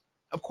 which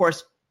of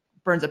course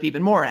burns up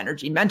even more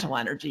energy, mental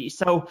energy.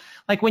 So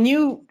like when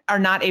you are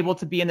not able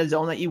to be in the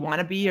zone that you want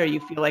to be, or you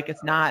feel like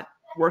it's not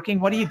working,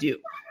 what do you do?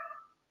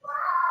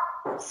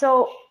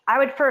 So I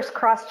would first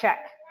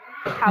cross-check.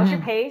 How's your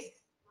pace?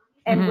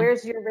 And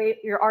where's your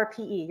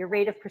RPE, your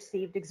rate of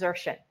perceived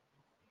exertion?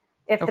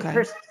 If the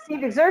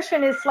perceived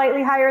exertion is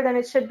slightly higher than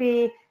it should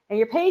be, and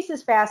your pace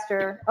is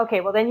faster,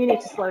 okay, well then you need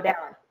to slow down.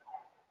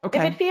 Okay.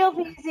 If it feels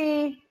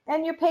easy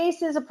and your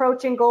pace is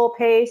approaching goal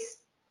pace,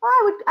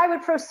 I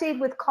would proceed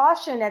with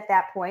caution at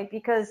that point,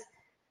 because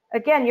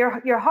again,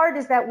 your heart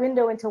is that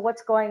window into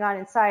what's going on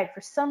inside.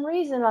 For some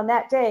reason on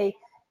that day,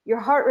 your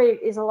heart rate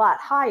is a lot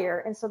higher,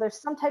 and so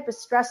there's some type of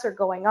stressor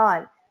going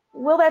on.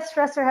 Will that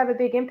stressor have a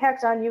big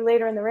impact on you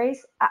later in the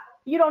race?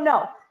 You don't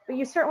know, but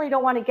you certainly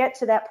don't want to get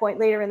to that point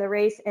later in the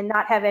race and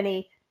not have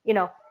any,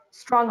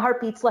 strong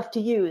heartbeats left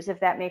to use, if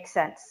that makes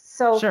sense.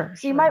 So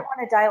you might want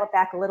to dial it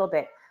back a little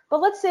bit.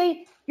 But let's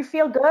say you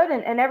feel good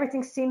and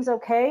everything seems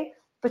okay,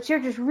 but you're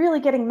just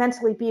really getting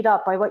mentally beat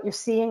up by what you're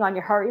seeing on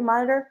your heart rate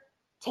monitor.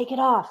 Take it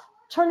off,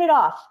 turn it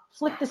off,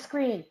 flip the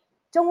screen.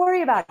 Don't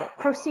worry about it.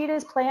 Proceed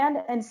as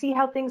planned and see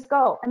how things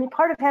go. I mean,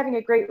 part of having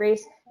a great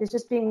race is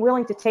just being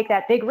willing to take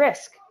that big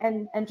risk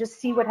and just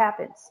see what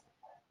happens.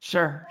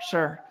 Sure.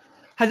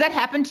 Has that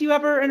happened to you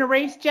ever in a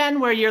race,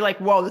 Jen, where you're like,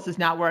 whoa, this is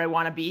not where I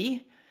want to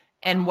be?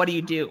 And what do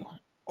you do?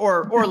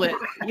 Or Liz,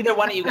 either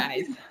one of you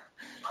guys.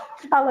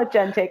 I'll let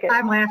Jen take it.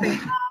 I'm laughing.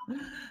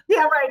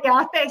 Yeah, right.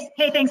 Yeah, thanks.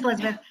 Hey, thanks,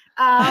 Elizabeth.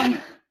 Matter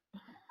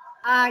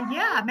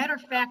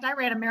of fact, I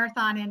ran a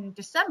marathon in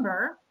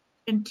December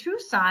in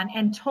Tucson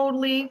and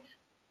totally,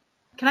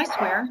 can I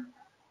swear?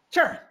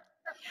 Sure.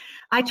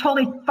 I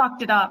totally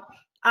fucked it up.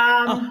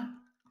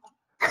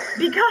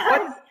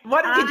 Because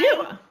what did you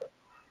do?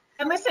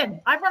 And listen,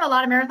 I've run a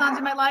lot of marathons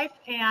in my life,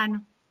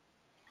 and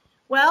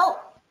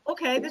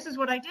this is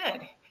what I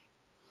did.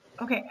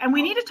 Okay, and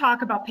we need to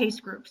talk about pace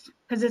groups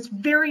because it's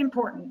very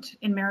important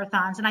in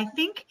marathons. And I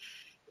think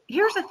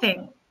here's the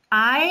thing.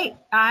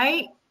 My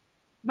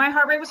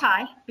heart rate was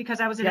high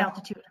because I was at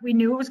altitude. We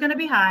knew it was going to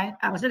be high.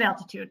 I was at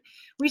altitude.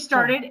 We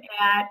started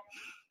at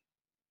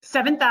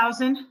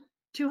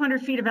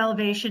 7,200 feet of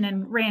elevation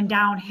and ran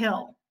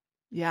downhill.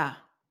 Yeah.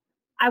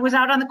 I was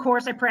out on the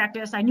course, I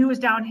practiced, I knew it was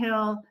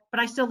downhill, but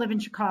I still live in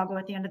Chicago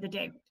at the end of the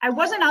day. I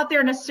wasn't out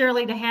there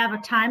necessarily to have a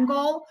time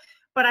goal,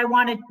 but I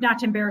wanted not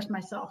to embarrass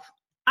myself.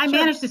 I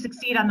managed to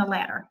succeed on the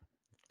ladder.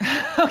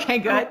 Okay,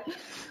 good. So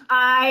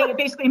I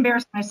basically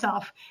embarrassed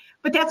myself,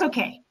 but that's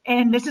okay.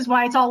 And this is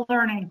why it's all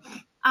learning.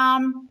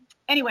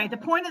 Anyway, the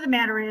point of the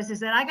matter is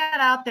that I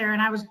got out there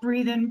and I was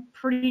breathing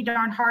pretty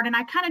darn hard, and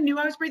I kind of knew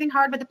I was breathing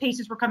hard, but the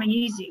paces were coming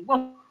easy.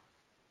 Well,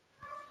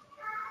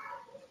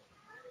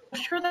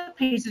 sure, the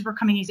paces were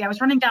coming easy. I was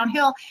running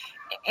downhill,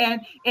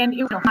 and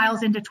it was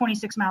miles into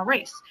 26-mile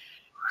race.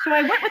 So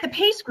I went with the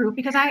pace group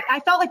because I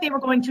felt like they were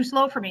going too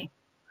slow for me.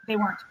 They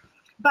weren't.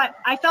 But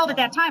I felt at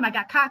that time I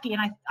got cocky,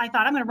 and I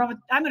thought I'm going to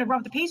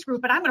run with the pace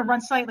group, but I'm going to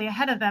run slightly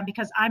ahead of them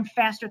because I'm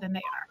faster than they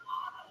are.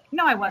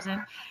 No, I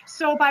wasn't.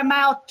 So by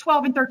mile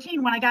 12 and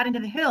 13, when I got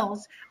into the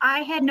hills,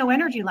 I had no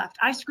energy left.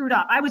 I screwed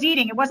up. I was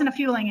eating. It wasn't a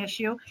fueling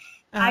issue.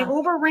 I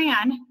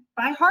overran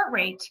by heart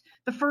rate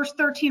the first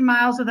 13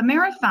 miles of the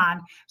marathon.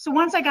 So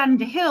once I got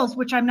into hills,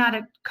 which I'm not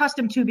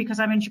accustomed to because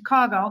I'm in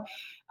Chicago,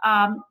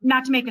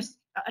 not to make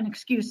an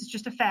excuse, it's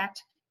just a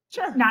fact.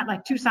 Sure. Not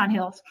like Tucson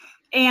hills.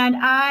 And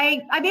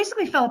I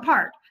basically fell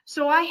apart.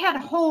 So I had to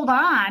hold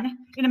on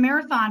in a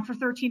marathon for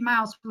 13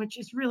 miles, which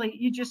is really,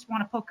 you just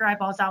want to poke your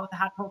eyeballs out with a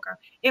hot poker.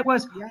 It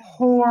was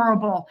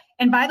horrible.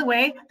 And by the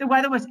way, the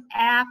weather was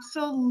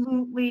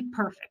absolutely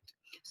perfect.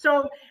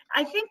 So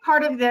I think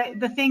part of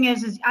the thing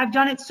is I've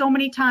done it so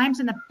many times,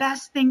 and the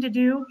best thing to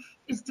do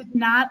is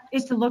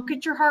to look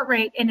at your heart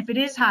rate. And if it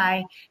is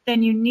high,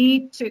 then you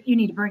need to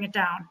bring it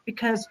down,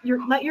 because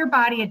let your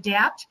body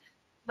adapt.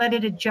 Let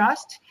it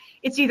adjust.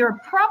 It's either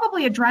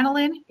probably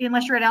adrenaline,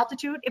 unless you're at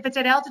altitude. If it's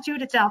at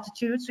altitude, it's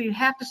altitude. So you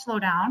have to slow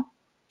down.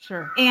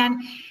 Sure.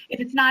 And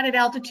if it's not at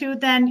altitude,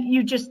 then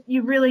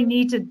you really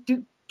need to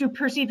do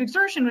perceived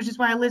exertion, which is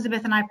why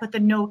Elizabeth and I put the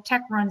no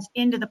tech runs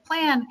into the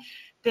plan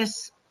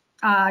this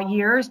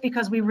year, is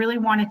because we really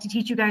wanted to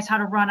teach you guys how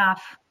to run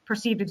off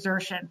perceived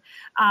exertion.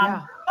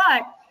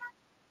 But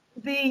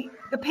the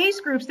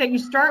pace groups that you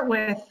start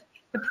with,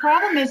 the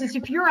problem is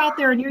if you're out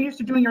there and you're used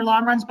to doing your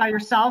long runs by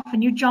yourself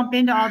and you jump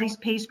into all these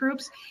pace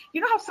groups,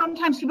 you know how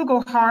sometimes people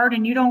go hard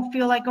and you don't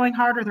feel like going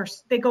hard, or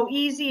they go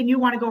easy and you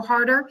want to go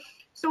harder.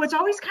 So it's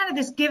always kind of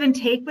this give and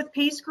take with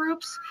pace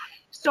groups.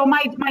 So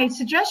my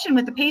suggestion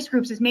with the pace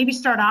groups is maybe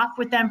start off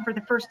with them for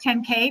the first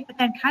 10K, but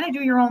then kind of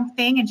do your own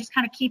thing and just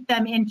kind of keep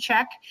them in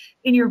check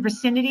in your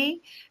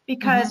vicinity,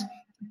 because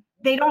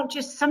they don't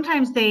just,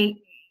 sometimes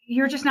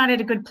you're just not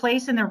at a good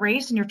place in the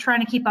race and you're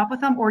trying to keep up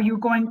with them, or you're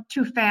going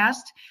too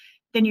fast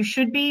than you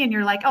should be, and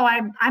you're like, oh,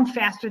 I'm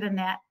faster than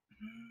that.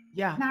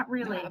 Yeah. Not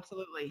really. No,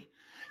 absolutely.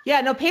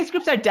 Yeah, no, pace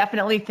groups I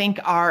definitely think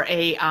are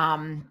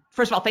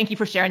first of all, thank you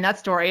for sharing that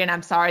story, and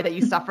I'm sorry that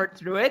you suffered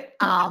through it.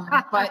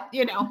 But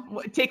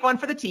take one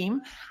for the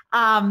team.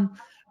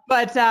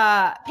 But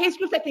pace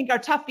groups I think are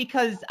tough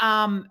because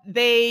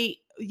they,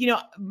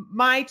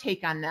 my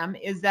take on them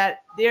is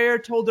that they're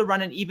told to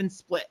run an even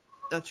split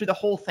through the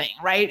whole thing,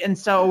 right? And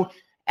so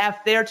if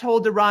they're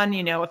told to run,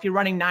 if you're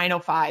running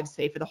 9:05,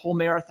 say for the whole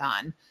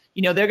marathon,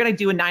 they're going to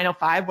do a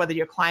 9:05 whether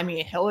you're climbing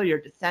a hill or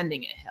you're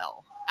descending a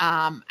hill.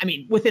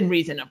 Within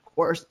reason, of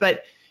course,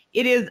 but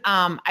it is,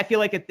 I feel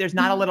like there's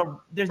not a lot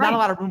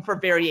of room for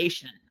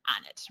variation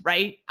on it.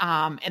 Right.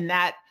 And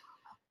that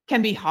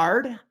can be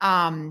hard.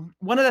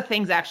 One of the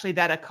things actually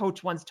that a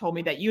coach once told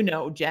me that,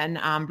 Jen,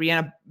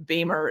 Brianna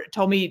Bamer,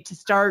 told me to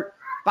start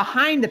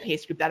behind the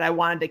pace group that I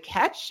wanted to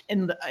catch.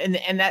 And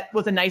that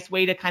was a nice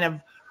way to kind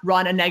of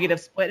run a negative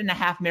split in a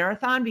half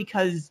marathon,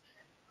 because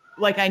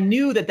like I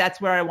knew that that's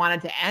where I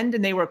wanted to end,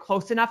 and they were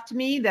close enough to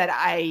me that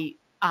I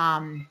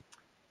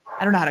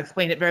don't know how to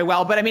explain it very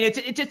well, but I mean,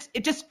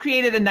 it just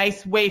created a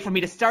nice way for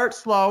me to start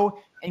slow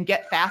and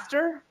get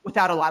faster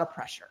without a lot of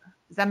pressure.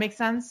 Does that make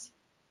sense?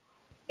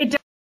 It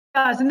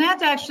does. And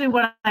that's actually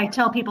what I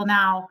tell people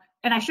now,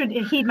 and I should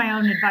heed my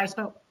own advice,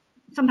 but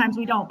sometimes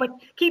we don't, but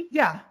keep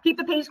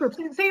the pace group.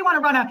 Say you want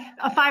to run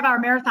a 5-hour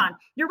marathon.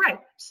 You're right.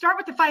 Start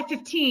with the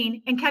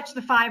 5:15 and catch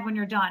the 5 when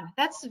you're done.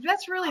 That's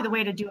really the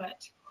way to do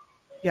it.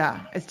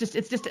 Yeah,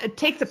 it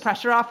takes the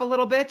pressure off a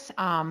little bit.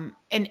 And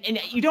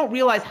you don't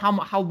realize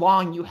how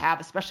long you have,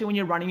 especially when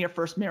you're running your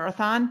first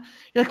marathon.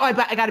 You're like,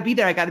 oh, I got to be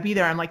there.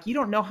 I'm like, you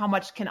don't know how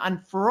much can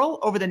unfurl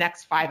over the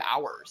next 5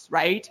 hours,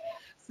 right?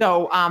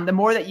 So the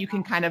more that you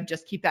can kind of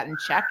just keep that in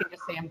check and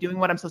just say, I'm doing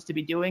what I'm supposed to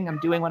be doing. I'm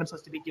doing what I'm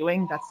supposed to be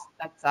doing.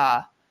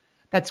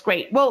 That's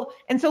great. Well,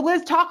 and so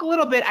Liz, talk a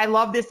little bit. I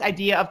love this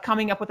idea of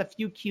coming up with a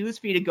few cues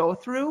for you to go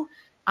through.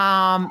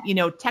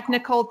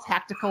 Technical,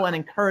 tactical, and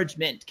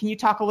encouragement. Can you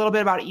talk a little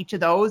bit about each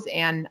of those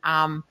and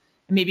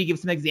maybe give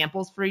some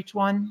examples for each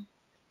one?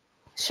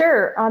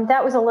 Sure.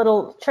 That was a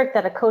little trick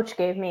that a coach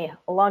gave me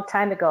a long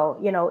time ago.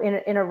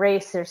 In a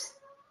race, there's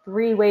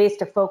 3 ways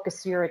to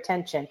focus your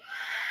attention.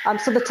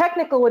 So the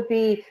technical would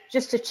be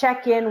just to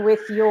check in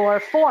with your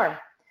form.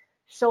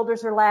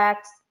 Shoulders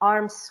relaxed,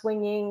 arms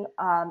swinging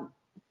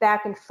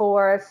back and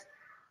forth,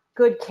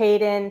 good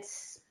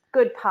cadence,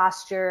 good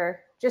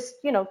posture. Just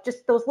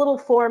those little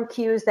form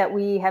cues that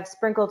we have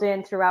sprinkled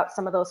in throughout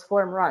some of those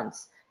form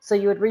runs. So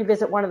you would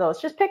revisit one of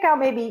those. Just pick out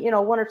maybe,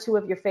 one or two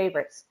of your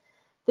favorites.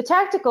 The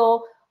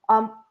tactical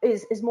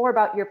is more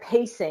about your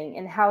pacing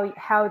and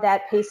how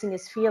that pacing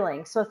is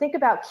feeling. So think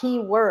about key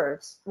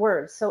words.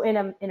 So in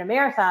a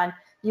marathon,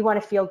 you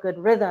want to feel good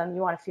rhythm.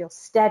 You want to feel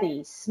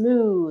steady,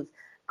 smooth,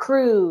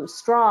 cruise,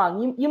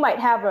 strong. You might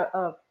have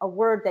a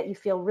word that you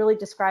feel really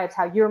describes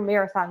how your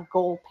marathon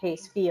goal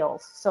pace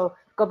feels. So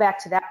go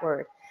back to that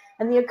word.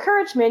 And the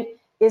encouragement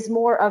is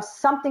more of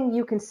something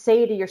you can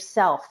say to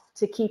yourself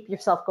to keep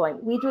yourself going.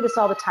 We do this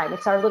all the time.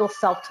 It's our little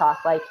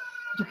self-talk, like,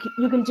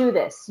 you can do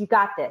this, you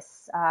got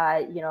this,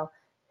 I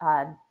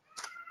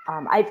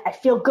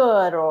feel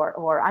good,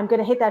 or I'm going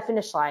to hit that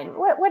finish line,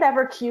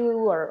 whatever cue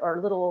or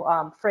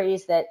little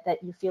phrase that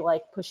you feel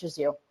like pushes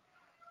you.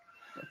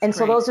 And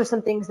so those are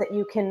some things that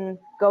you can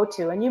go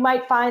to. And you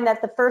might find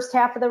that the first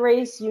half of the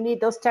race, you need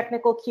those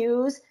technical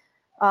cues.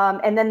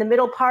 And then the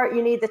middle part,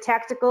 you need the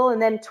tactical. And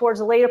then towards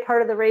the later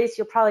part of the race,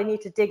 you'll probably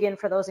need to dig in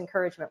for those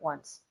encouragement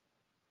ones.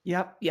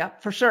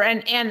 Yep, for sure.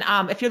 And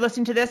if you're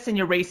listening to this and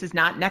your race is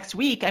not next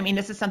week, I mean,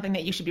 this is something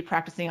that you should be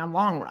practicing on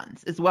long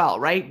runs as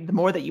well, right? The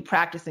more that you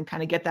practice and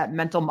kind of get that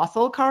mental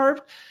muscle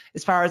carved,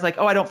 as far as like,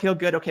 oh, I don't feel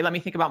good. Okay, let me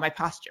think about my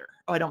posture.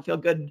 Oh, I don't feel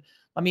good.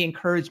 Let me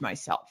encourage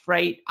myself,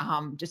 right?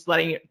 Just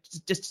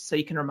so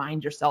you can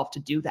remind yourself to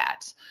do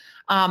that.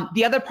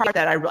 The other part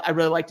that I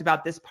really liked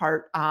about this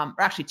part, or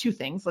actually two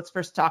things. Let's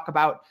first talk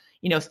about,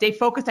 stay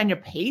focused on your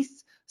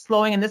pace.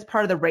 Slowing in this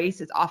part of the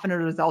race is often a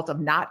result of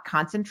not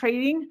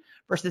concentrating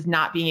versus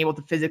not being able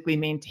to physically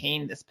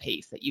maintain this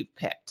pace that you've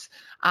picked.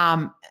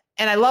 And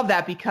I love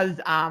that because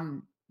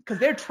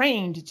they're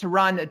trained to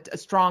run a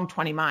strong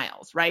 20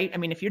 miles, right? I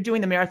mean, if you're doing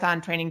the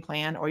marathon training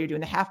plan or you're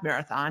doing the half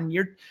marathon,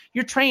 you're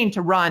trained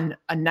to run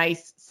a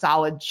nice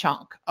solid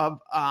chunk of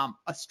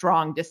a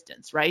strong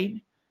distance, right?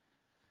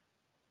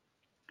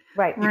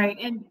 Right.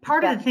 And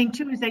part of the thing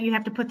too is that you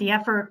have to put the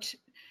effort.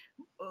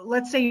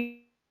 Let's say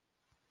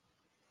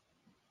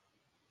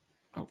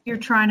you're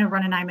trying to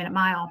run a 9-minute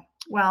mile.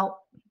 Well,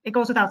 it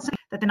goes without saying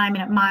that the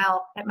 9-minute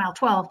mile at mile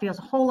 12 feels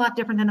a whole lot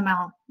different than the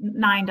mile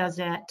 9 does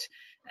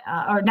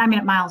or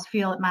 9-minute miles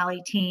feel at mile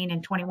 18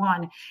 and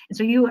 21. And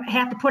so you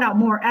have to put out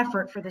more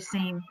effort for the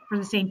same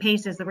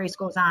pace as the race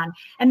goes on.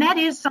 And that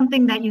is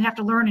something that you have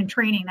to learn in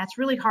training. That's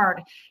really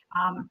hard.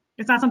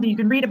 It's not something you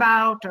can read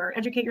about or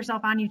educate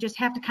yourself on. You just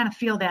have to kind of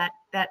feel that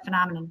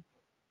phenomenon.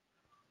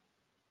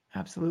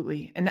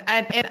 Absolutely. And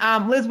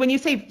Liz, when you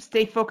say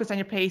stay focused on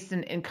your pace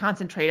and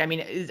concentrate, I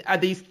mean, are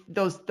these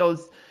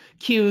those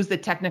cues, the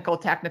technical,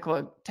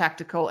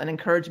 tactical, and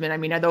encouragement? I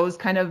mean, are those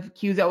kind of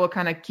cues that will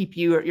kind of keep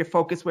your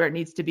focus where it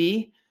needs to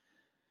be?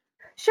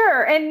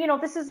 Sure. And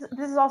this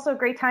is also a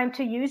great time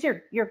to use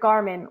your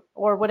Garmin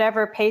or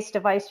whatever pace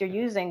device you're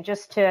using,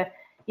 just to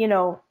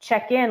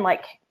check in,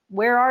 like,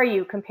 where are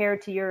you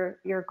compared to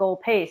your goal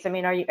pace? I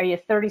mean, are you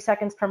 30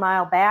 seconds per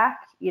mile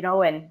back?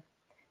 And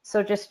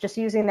so just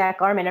using that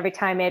Garmin every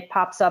time it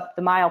pops up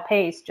the mile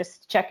pace,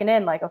 just checking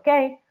in, like,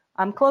 okay,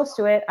 I'm close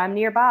to it, I'm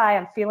nearby,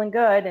 I'm feeling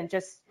good, and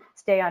just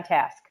stay on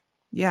task.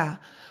 Yeah.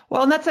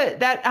 Well, and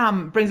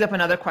that brings up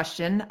another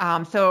question.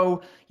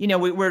 So,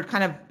 we're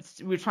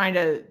trying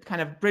to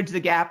kind of bridge the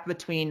gap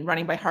between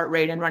running by heart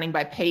rate and running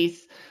by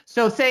pace.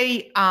 So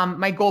say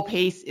my goal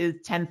pace is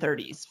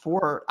 10:30s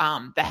for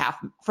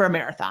for a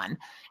marathon.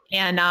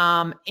 And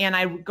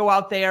I go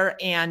out there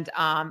and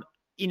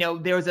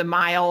there's a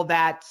mile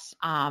that,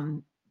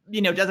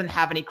 doesn't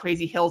have any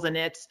crazy hills in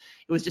it.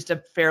 It was just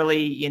a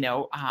fairly,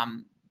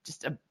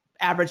 just a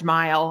average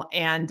mile.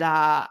 And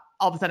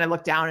all of a sudden I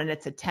look down and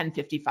it's a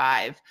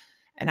 10:55.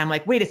 And I'm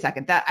like, wait a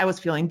second, that I was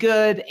feeling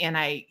good. And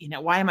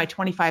why am I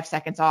 25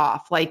 seconds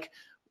off? Like,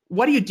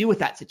 what do you do with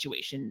that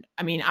situation?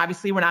 I mean,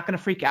 obviously we're not going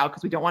to freak out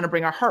because we don't want to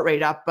bring our heart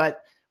rate up,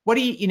 but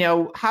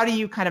how do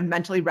you kind of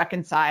mentally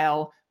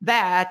reconcile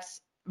that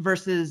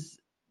versus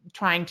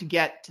trying to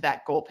get to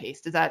that goal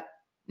pace? Does that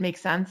make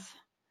sense?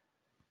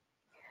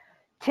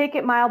 Take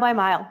it mile by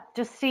mile.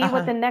 Just see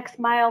what the next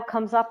mile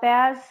comes up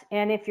as.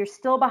 And if you're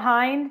still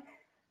behind,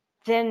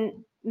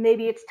 then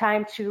maybe it's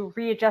time to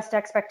readjust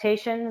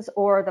expectations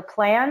or the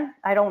plan.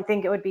 I don't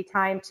think it would be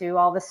time to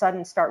all of a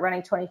sudden start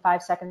running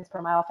 25 seconds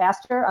per mile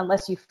faster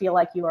unless you feel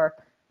like you are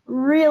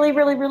really,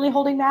 really, really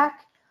holding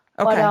back.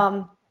 Okay.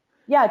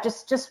 But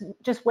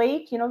just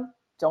wait,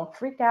 don't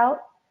freak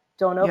out.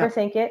 Don't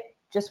overthink it.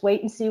 Just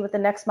wait and see what the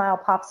next mile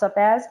pops up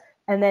as,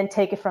 and then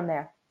take it from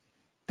there.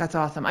 That's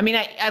awesome. I mean,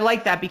 I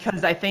like that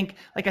because I think,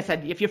 like I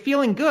said, if you're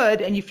feeling good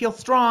and you feel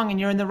strong and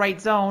you're in the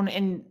right zone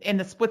and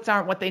the splits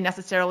aren't what they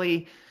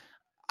necessarily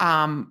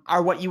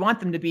are what you want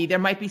them to be, there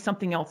might be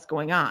something else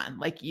going on.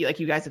 Like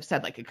you guys have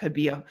said, like it could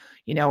be a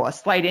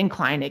slight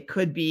incline. It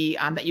could be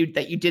that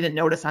you didn't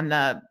notice on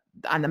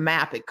the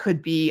map. It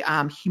could be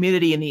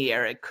humidity in the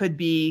air. It could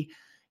be,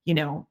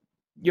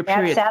 your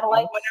period.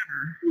 Satellite.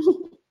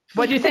 Whatever.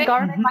 What do you think?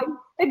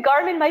 The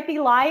Garmin might be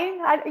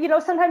lying.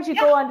 Sometimes you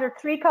go under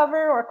tree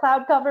cover or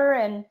cloud cover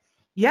and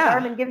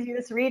Garmin gives you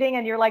this reading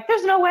and you're like,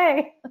 there's no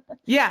way.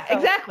 Yeah, so.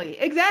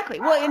 Exactly.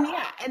 Well,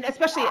 and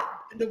especially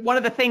one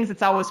of the things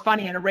that's always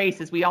funny in a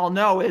race, as we all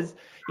know, is,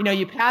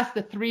 you pass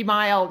the 3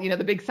 mile,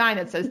 the big sign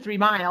that says 3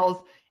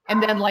 miles,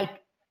 and then like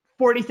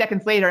 40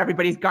 seconds later,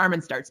 everybody's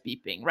Garmin starts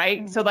beeping, right?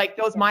 Mm-hmm. So like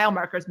those mile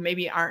markers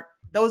maybe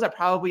those are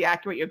probably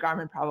accurate. Your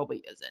Garmin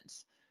probably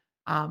isn't,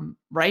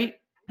 right?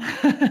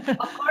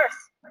 Of course.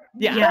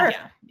 Yeah.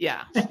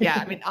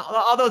 I mean,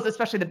 all those,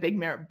 especially the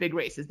big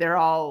races,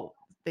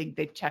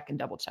 they check and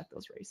double check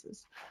those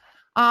races.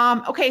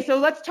 Okay, so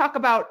let's talk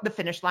about the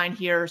finish line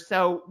here.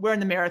 So we're in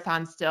the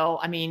marathon still.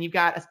 I mean, you've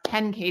got a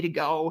 10K to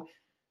go.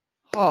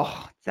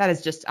 Oh, that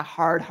is just a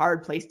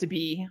hard place to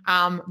be.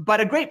 But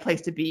a great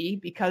place to be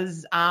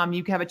because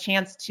you have a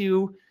chance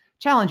to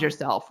challenge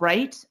yourself,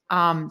 right?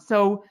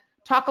 So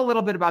talk a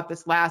little bit about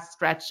this last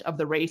stretch of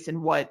the race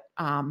and what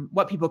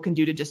people can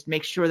do to just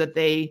make sure that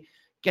they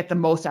get the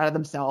most out of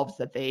themselves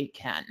that they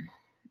can.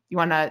 You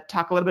want to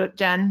talk a little bit,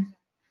 Jen?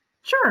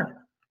 Sure.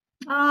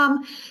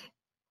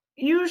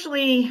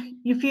 Usually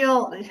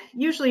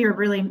you're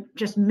really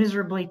just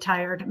miserably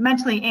tired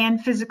mentally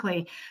and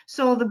physically.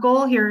 So the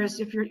goal here is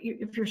if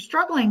you're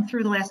struggling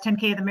through the last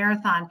 10K of the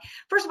marathon,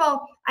 first of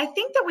all, I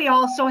think that we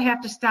also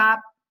have to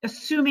stop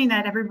assuming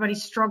that everybody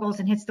struggles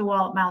and hits the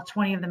wall at mile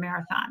 20 of the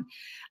marathon.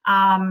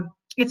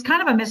 It's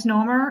kind of a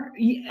misnomer.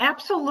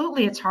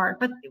 Absolutely, it's hard,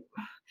 but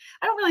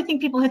I don't really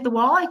think people hit the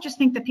wall. I just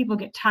think that people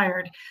get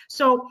tired.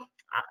 So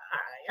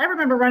I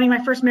remember running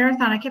my first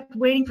marathon. I kept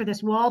waiting for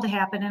this wall to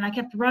happen, and I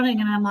kept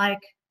running, and I'm like,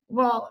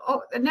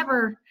 well, it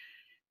never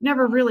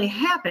really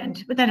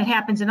happened. But then it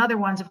happens in other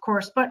ones, of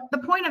course. But the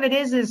point of it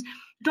is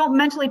don't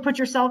mentally put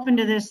yourself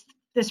into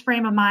this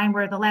frame of mind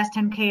where the last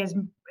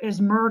 10K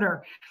is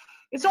murder.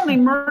 It's only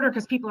murder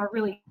because people are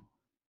really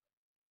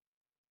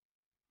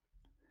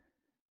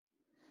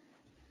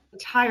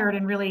tired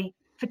and really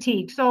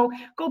fatigued. So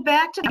go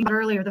back to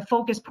earlier, the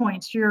focus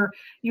points, your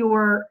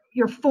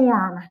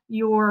form,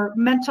 your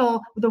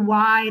mental, the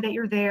why that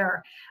you're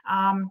there.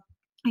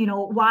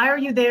 Why are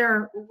you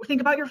there?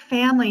 Think about your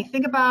family.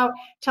 Think about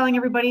telling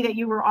everybody that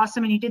you were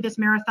awesome and you did this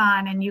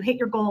marathon and you hit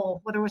your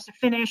goal, whether it was to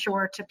finish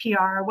or to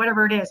PR or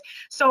whatever it is.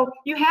 So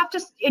you have to,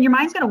 and your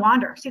mind's going to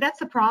wander. See, that's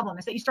the problem,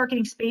 is that you start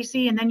getting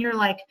spacey, and then you're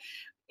like,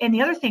 and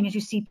the other thing is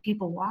you see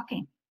people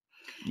walking.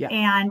 Yeah.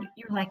 And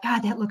you're like,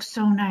 God, that looks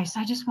so nice.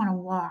 I just want to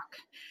walk.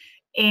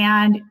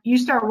 And you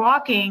start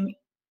walking,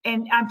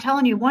 and I'm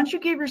telling you, once you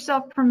give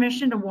yourself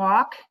permission to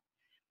walk,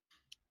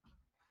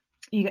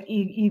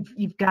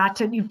 you've got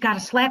to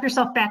slap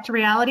yourself back to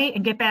reality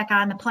and get back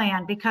on the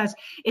plan, because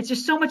it's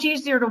just so much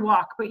easier to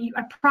walk. But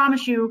I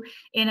promise you,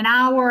 in an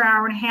hour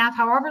and a half,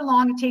 however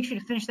long it takes you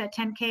to finish that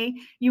 10K,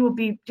 you will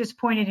be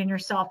disappointed in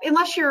yourself,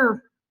 unless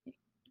you're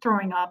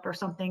throwing up or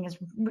something is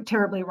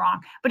terribly wrong.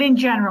 But in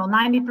general,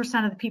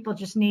 90% of the people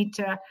just need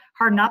to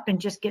harden up and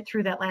just get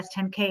through that last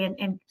 10K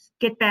and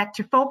get back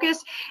to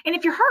focus. And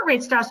if your heart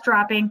rate starts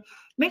dropping,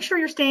 make sure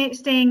you're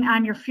staying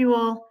on your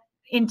fuel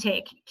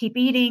intake. Keep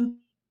eating,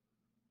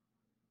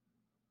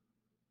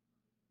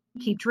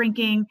 keep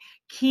drinking,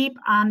 keep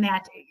on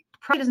that.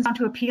 Probably doesn't sound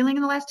too appealing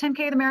in the last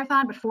 10K of the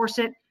marathon, but force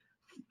it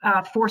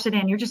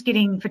in. You're just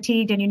getting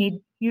fatigued, and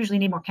you usually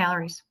need more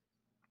calories.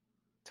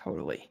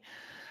 Totally.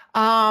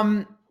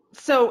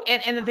 So,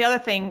 and the other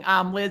thing,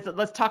 Liz,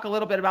 let's talk a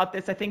little bit about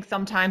this. I think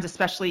sometimes,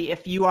 especially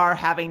if you are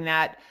having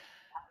that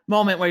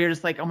moment where you're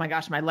just like, oh my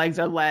gosh, my legs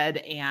are lead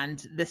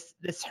and this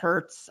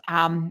hurts.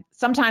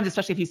 Sometimes,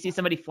 especially if you see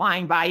somebody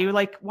flying by you,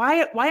 like,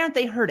 why aren't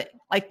they hurting?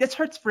 Like, this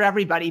hurts for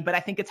everybody, but I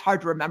think it's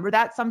hard to remember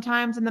that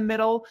sometimes in the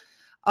middle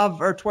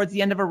of or towards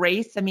the end of a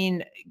race. I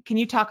mean, can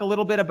you talk a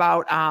little bit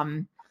about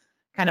kind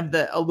of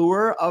the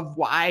allure of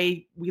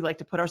why we like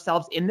to put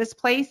ourselves in this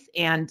place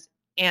and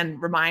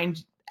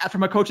remind,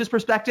 from a coach's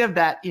perspective,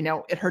 that,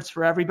 it hurts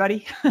for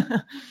everybody?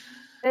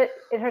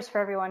 It hurts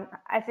for everyone.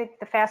 I think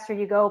the faster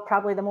you go,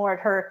 probably the more it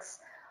hurts.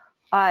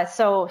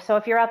 So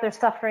if you're out there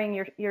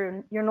suffering,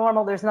 you're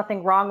normal. There's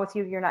nothing wrong with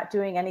you. You're not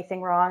doing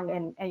anything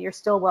wrong, and you're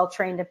still well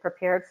trained and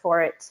prepared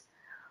for it.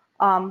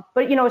 But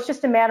it's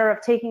just a matter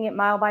of taking it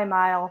mile by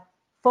mile,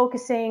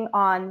 focusing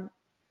on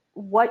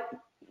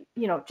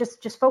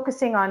just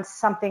focusing on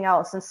something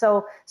else. And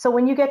so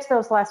when you get to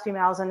those last few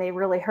miles and they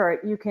really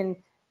hurt, you can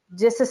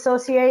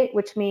disassociate,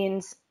 which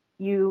means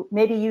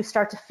you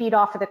start to feed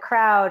off of the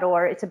crowd,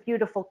 or it's a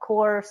beautiful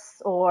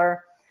course,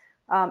 or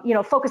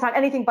focus on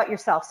anything but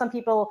yourself. Some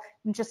people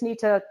just need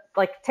to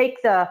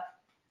take the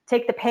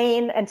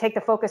pain and take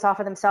the focus off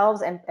of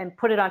themselves and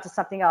put it onto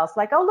something else,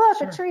 like, oh look,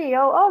 sure, a tree,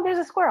 oh there's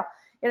a squirrel,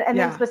 and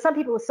then, but some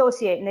people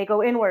associate and they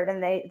go inward,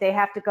 and they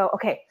have to go,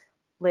 okay,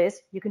 Liz,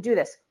 you can do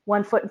this,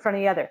 one foot in front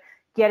of the other,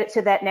 get it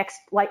to that next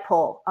light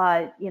pole,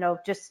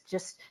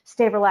 just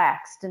stay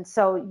relaxed. And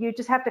so you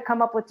just have to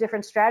come up with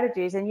different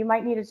strategies, and you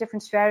might need a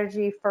different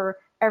strategy for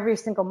every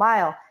single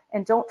mile.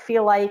 And don't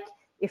feel like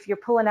if you're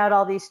pulling out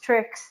all these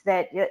tricks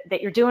that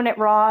you're doing it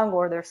wrong,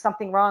 or there's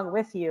something wrong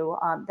with you.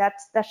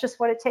 That's just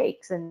what it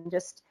takes. And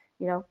just,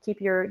 keep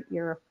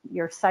your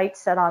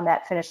sights set on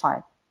that finish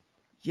line.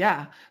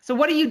 Yeah. So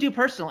what do you do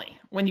personally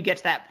when you get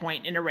to that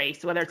point in a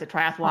race, whether it's a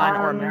triathlon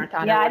or a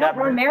marathon? Yeah, I don't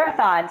run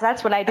marathons.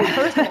 That's what I do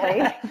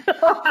personally.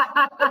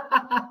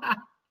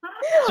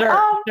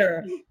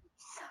 Sure.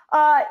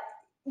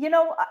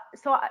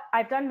 So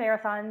I've done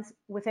marathons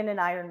within an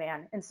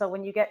Ironman, and so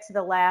when you get to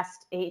the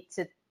last 8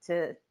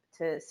 to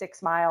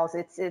 6 miles,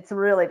 it's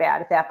really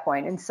bad at that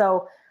point. And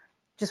so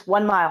just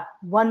 1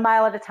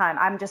 mile at a time.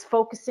 I'm just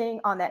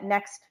focusing on that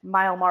next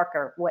mile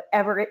marker,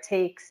 whatever it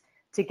takes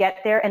to get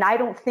there. And I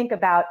don't think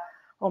about,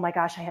 oh my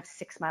gosh, I have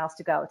 6 miles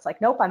to go. It's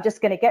like, nope, I'm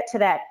just going to get to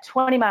that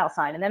 20-mile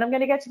sign, and then I'm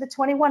going to get to the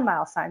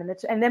 21-mile sign,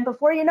 and then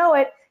before you know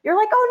it, you're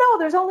like, oh no,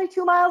 there's only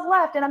 2 miles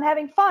left, and I'm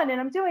having fun, and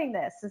I'm doing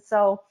this. And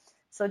so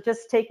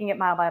just taking it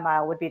mile by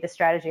mile would be the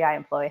strategy I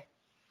employ.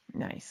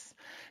 Nice.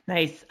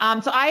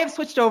 So I have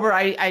switched over.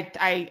 I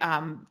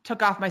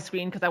took off my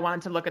screen because I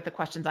wanted to look at the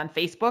questions on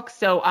Facebook.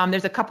 So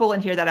there's a couple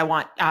in here that I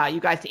want you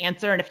guys to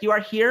answer. And if you are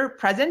here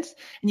present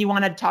and you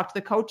want to talk to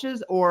the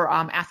coaches or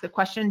ask a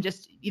question,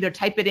 just either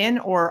type it in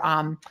or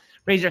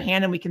raise your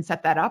hand and we can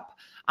set that up.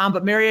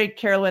 But Mary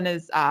Carolyn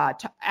is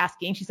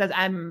asking. She says,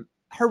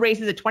 her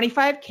race is a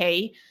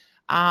 25K.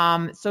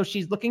 So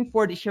she's looking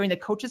forward to hearing the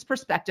coaches'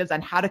 perspectives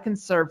on how to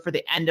conserve for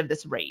the end of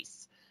this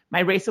race. My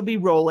race will be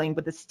rolling,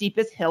 but the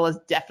steepest hill is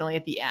definitely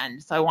at the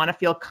end. So I want to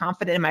feel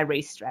confident in my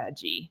race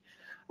strategy.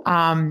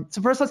 So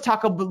first, let's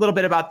talk a little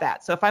bit about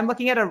that. So if I'm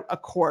looking at a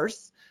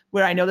course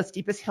where I know the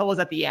steepest hill is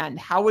at the end,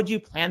 how would you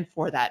plan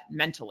for that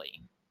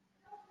mentally?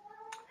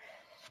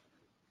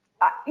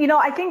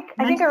 I think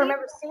I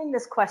remember seeing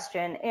this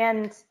question,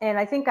 and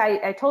I think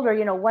I told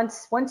her,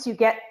 once you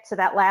get to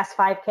that last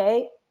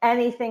 5K,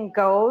 anything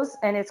goes,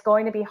 and it's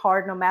going to be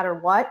hard no matter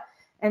what.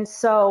 And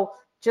so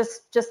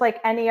just like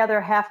any other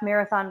half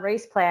marathon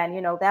race plan,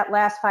 that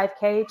last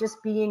 5K,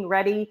 just being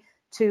ready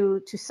to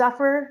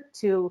suffer,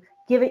 to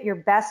give it your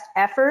best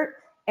effort,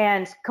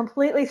 and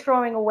completely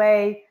throwing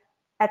away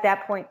at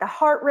that point the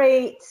heart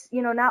rate,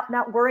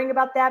 not worrying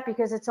about that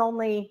because it's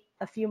only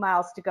a few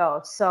miles to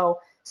go. So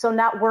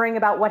not worrying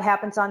about what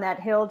happens on that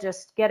hill,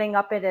 just getting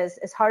up it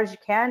as hard as you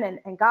can.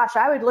 And gosh,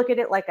 I would look at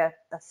it like a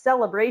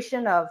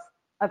celebration of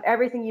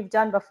everything you've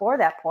done before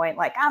that point.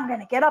 Like, I'm going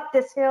to get up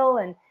this hill,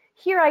 and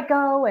here I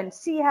go, and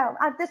see how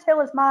this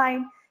hill is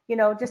mine.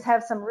 Just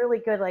have some really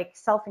good like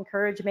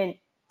self-encouragement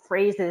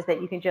phrases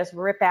that you can just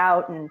rip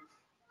out. And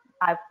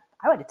I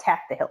would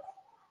attack the hill.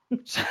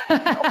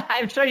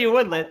 I'm sure you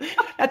would, Liz.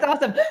 That's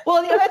awesome.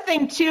 Well, the other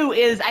thing too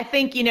is I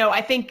think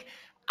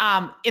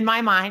in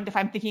my mind, if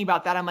I'm thinking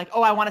about that, I'm like,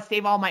 oh, I want to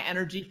save all my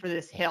energy for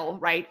this hill,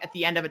 right? At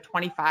the end of a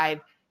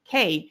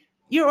 25K,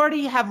 you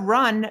already have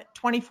run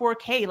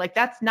 24K. Like,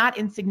 that's not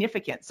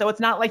insignificant. So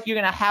it's not like you're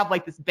going to have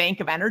like this bank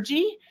of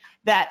energy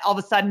that all of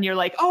a sudden you're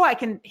like, oh, I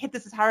can hit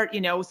this as hard,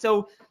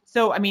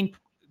 So I mean,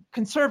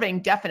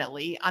 conserving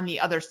definitely on the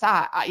other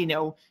side,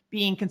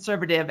 being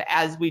conservative,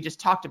 as we just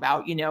talked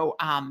about,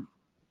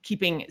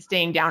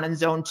 staying down in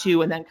zone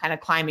 2 and then kind of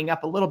climbing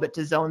up a little bit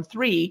to zone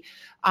 3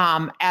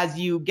 as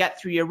you get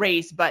through your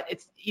race. But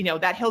it's,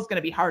 that hill's going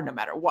to be hard no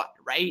matter what,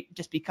 right?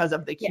 Just because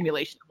of the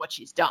accumulation of what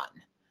she's done.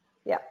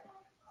 Yeah.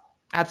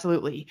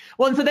 Absolutely.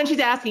 Well, and so then she's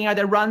asking, are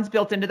there runs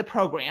built into the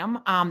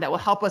program that will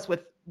help us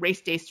with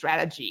race day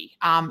strategy?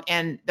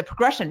 And the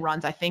progression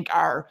runs, I think,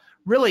 are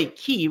really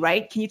key,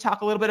 right? Can you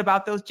talk a little bit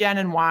about those, Jen,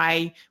 and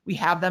why we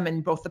have them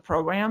in both the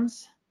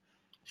programs?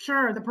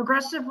 Sure. The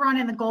progressive run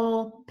and the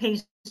goal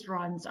paced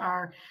runs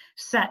are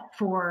set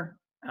for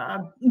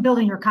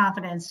building your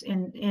confidence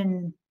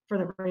in for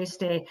the race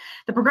day.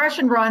 The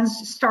progression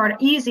runs start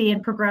easy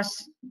and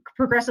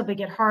progressively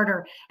get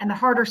harder, and the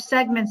harder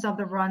segments of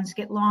the runs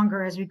get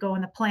longer as we go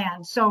in the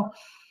plan. So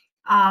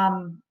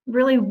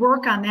really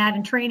work on that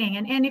in training.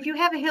 And if you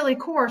have a hilly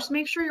course,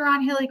 make sure you're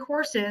on hilly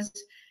courses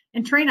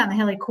and train on the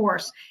hilly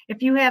course.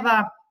 If you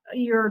have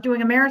you're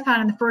doing a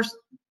marathon and the first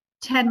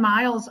 10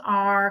 miles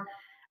are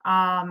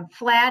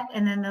flat,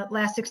 and then the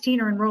last 16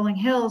 are in rolling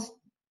hills,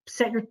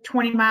 set your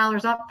 20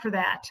 milers up for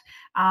that.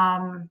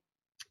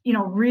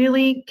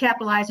 Really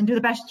capitalize and do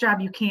the best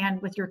job you can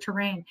with your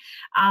terrain.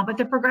 But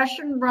the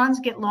progression runs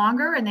get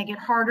longer and they get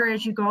harder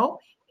as you go,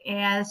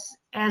 as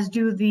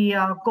do the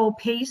goal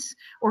pace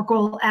or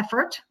goal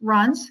effort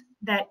runs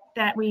that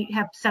we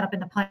have set up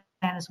in the plan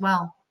as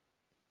well.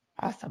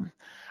 Awesome.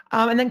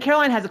 And then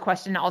Caroline has a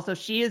question also.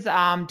 She is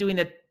doing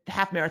the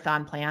half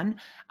marathon plan.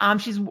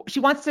 She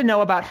wants to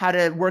know about how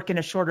to work in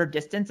a shorter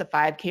distance, a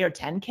 5K or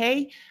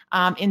 10K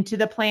into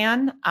the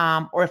plan,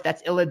 or if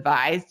that's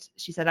ill-advised.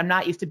 She said, I'm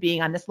not used to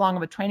being on this long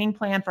of a training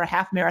plan for a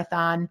half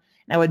marathon, and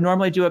I would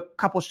normally do a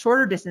couple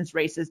shorter distance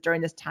races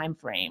during this time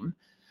frame.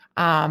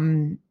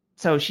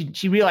 So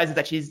she realizes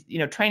that she's,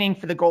 training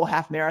for the goal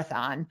half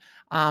marathon,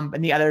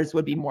 and the others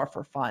would be more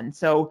for fun.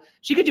 So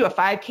she could do a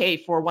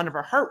 5K for one of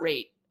her heart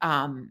rate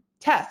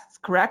tests,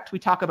 correct? We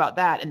talk about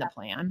that in the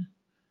plan.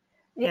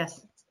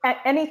 Yes. At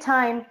any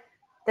time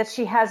that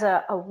she has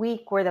a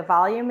week where the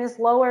volume is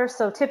lower,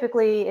 so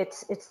typically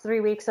it's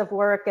 3 weeks of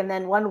work and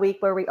then 1 week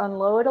where we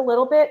unload a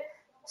little bit.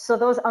 So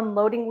those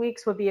unloading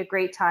weeks would be a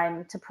great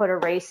time to put a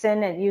race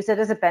in and use it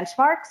as a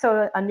benchmark.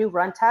 So a new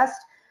run test.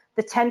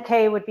 The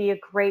 10K would be a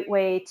great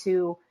way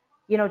to,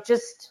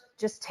 just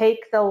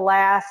take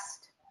the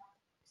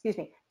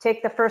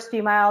first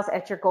few miles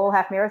at your goal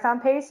half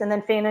marathon pace and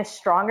then finish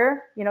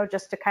stronger,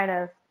 just to kind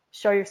of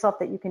show yourself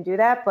that you can do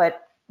that.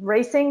 But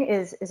racing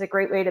is a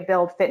great way to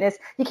build fitness.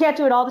 You can't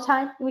do it all the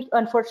time. We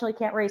unfortunately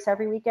can't race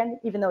every weekend,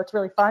 even though it's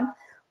really fun,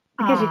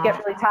 because you get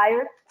really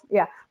tired.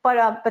 Yeah,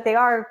 but they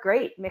are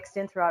great mixed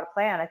in throughout a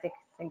plan. I think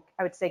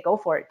I would say go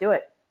for it, do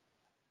it.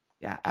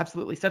 Yeah,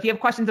 absolutely. So if you have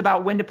questions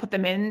about when to put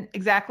them in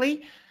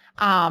exactly,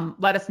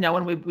 let us know,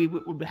 and we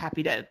would be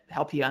happy to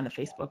help you on the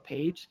Facebook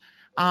page.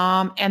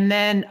 And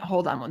then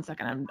hold on one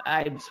second.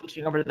 I'm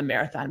switching over to the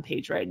marathon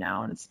page right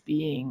now, and it's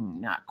being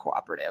not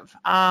cooperative.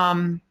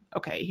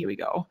 Okay, here we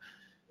go.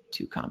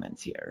 2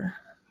 comments here.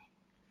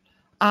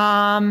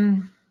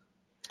 Let's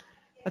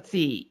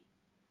see.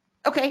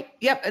 Okay,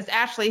 yep, it's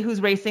Ashley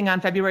who's racing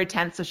on February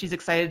 10th, so she's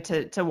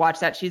excited to watch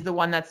that. She's the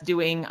one that's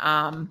doing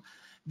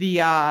the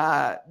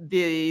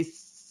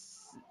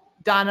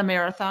Donna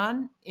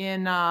Marathon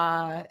in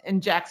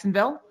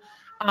Jacksonville.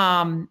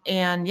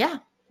 And yeah,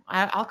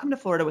 I'll come to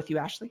Florida with you,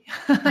 Ashley,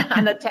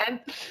 on the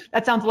 10th.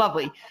 That sounds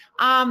lovely.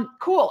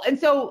 Cool. And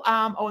so,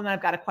 and then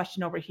I've got a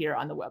question over here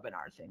on the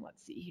webinar thing.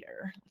 Let's see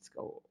here. Let's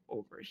go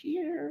over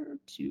here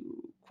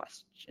to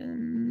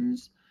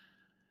questions.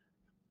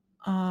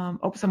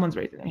 Someone's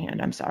raising their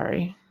hand. I'm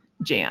sorry.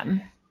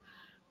 Jan.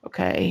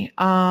 Okay.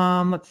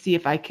 Let's see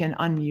if I can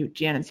unmute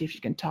Jan and see if she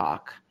can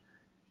talk.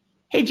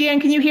 Hey, Jan,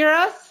 can you hear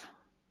us?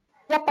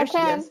 Yep, I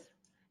can.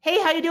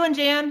 Hey, how you doing,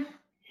 Jan?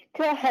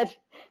 Good.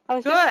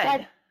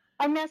 Good.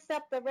 I messed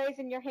up the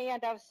raising your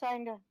hand. I was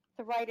trying to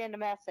write in a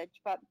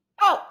message, but.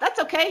 Oh, that's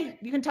okay.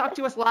 You can talk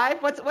to us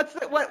live.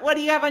 What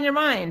do you have on your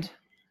mind?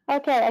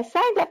 Okay, I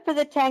signed up for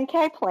the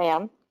 10K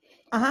plan.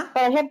 Uh-huh.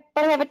 But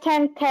I have a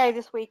 10K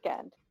this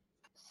weekend.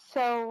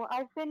 So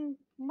I've been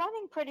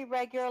running pretty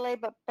regularly,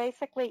 but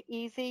basically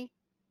easy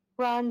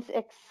runs,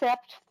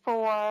 except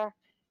for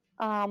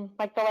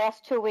like the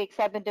last 2 weeks,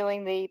 I've been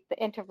doing the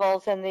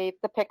intervals and the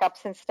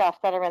pickups and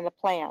stuff that are in the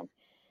plan.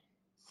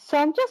 So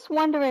I'm just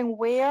wondering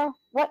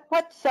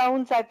what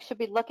zones I should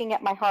be looking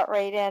at my heart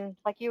rate in.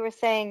 Like you were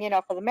saying,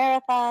 for the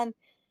marathon,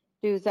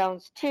 do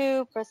zones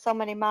 2 for so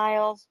many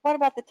miles. What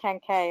about the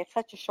 10K? It's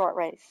such a short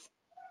race.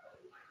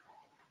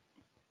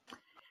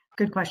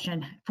 Good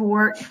question.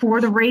 For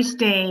the race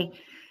day,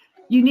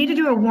 you need to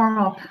do a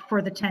warm-up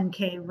for the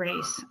 10K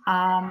race.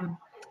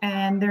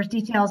 And there's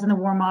details in the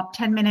warm-up,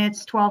 10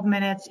 minutes, 12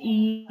 minutes,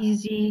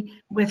 easy,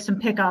 with some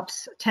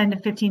pickups, 10 to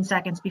 15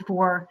 seconds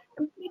before,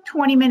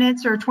 20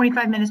 minutes or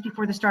 25 minutes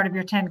before the start of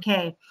your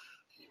 10K.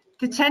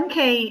 The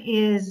 10K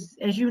is,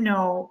 as you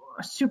know,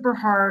 a super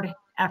hard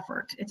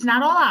effort. It's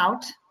not all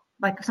out,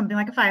 like something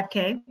like a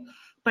 5K,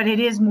 but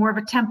it is more of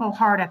a tempo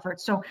hard effort.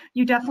 So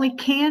you definitely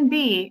can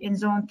be in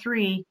zone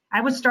 3.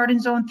 I would start in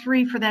zone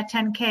 3 for that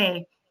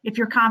 10K. If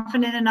you're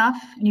confident enough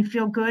and you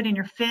feel good and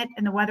you're fit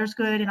and the weather's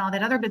good and all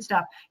that other good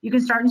stuff, you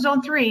can start in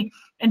zone 3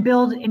 and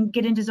build and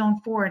get into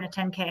zone 4 in a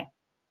 10K.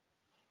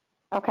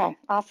 Okay,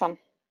 awesome.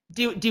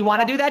 Do you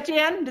want to do that,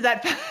 Jan? Does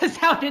that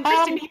sound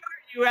interesting to you, or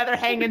would you rather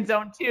hang in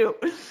zone 2?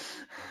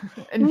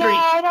 No,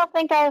 I don't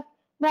think I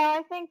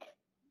think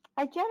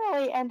I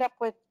generally end up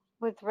with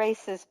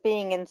races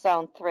being in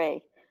zone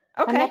 3.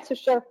 Okay.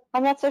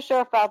 I'm not so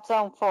sure about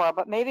zone 4,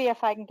 but maybe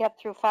if I can get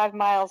through 5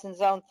 miles in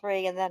zone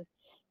 3 and then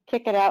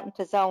kick it out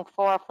into zone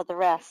 4 for the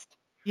rest.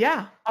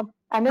 Yeah.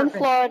 I'm in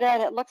Florida,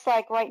 and it looks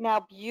like right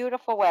now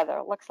beautiful weather.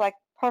 It looks like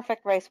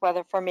perfect race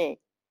weather for me.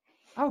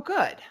 Oh,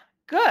 good.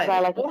 Good. I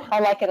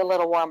like it a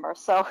little warmer,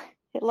 so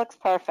it looks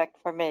perfect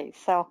for me.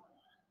 So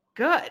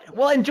good.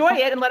 Well, enjoy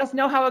it and let us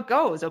know how it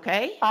goes,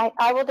 okay?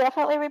 I will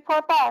definitely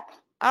report back.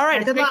 All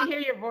right. It's great to hear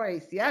your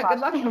voice. Yeah, good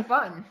luck and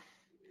fun.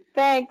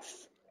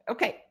 Thanks.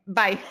 Okay,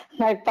 bye.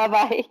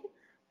 Bye-bye.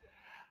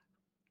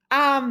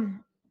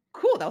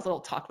 Cool. That was a little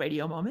talk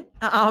radio moment.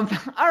 All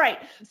right.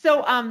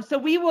 So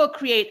we will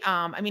create, the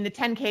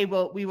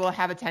 10K we will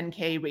have a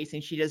 10K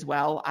racing sheet as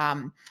well.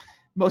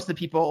 Most of the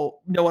people,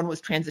 no one was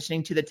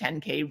transitioning to the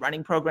 10K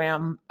running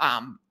program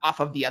off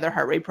of the other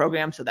heart rate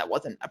program, so that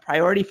wasn't a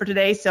priority for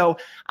today. So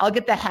I'll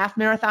get the half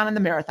marathon and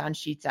the marathon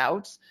sheets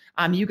out.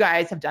 You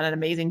guys have done an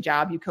amazing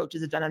job. You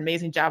coaches have done an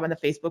amazing job on the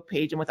Facebook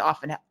page and with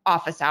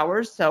office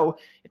hours. So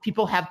if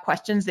people have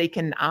questions, they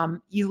can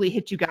easily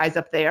hit you guys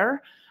up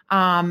there.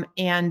 And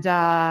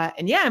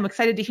yeah, I'm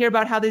excited to hear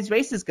about how these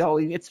races go.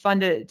 It's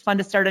fun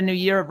to start a new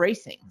year of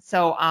racing.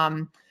 So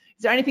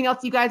is there anything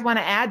else you guys want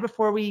to add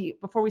before we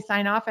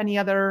sign off? Any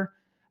other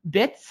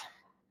bits?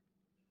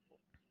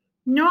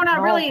 No,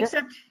 not really,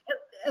 except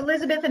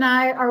Elizabeth and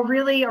I are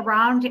really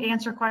around to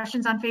answer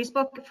questions on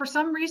Facebook. For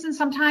some reason,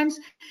 sometimes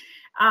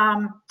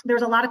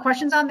there's a lot of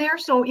questions on there.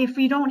 So if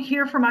you don't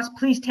hear from us,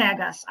 please tag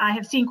us. I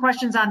have seen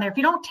questions on there. If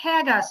you don't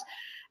tag us,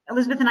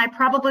 Elizabeth and I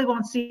probably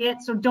won't see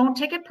it. So don't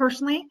take it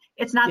personally.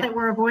 It's not that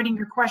we're avoiding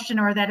your question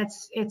or that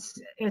it's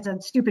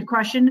a stupid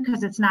question,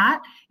 because it's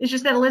not. It's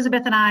just that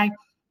Elizabeth and I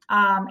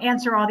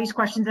answer all these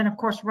questions and of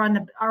course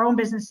run our own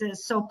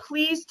businesses. So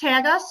please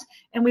tag us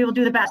and we will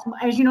do the best.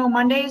 As you know,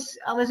 Mondays,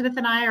 Elizabeth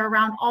and I are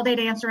around all day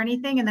to answer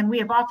anything. And then we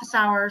have office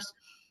hours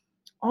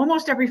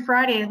almost every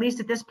Friday, at least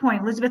at this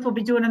point. Elizabeth will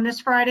be doing them this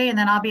Friday and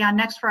then I'll be on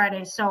next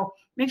Friday. So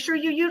make sure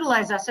you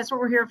utilize us. That's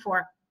what we're here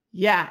for.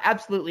 Yeah,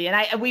 absolutely.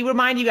 And we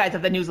remind you guys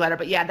of the newsletter,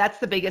 but yeah, that's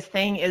the biggest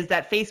thing is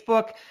that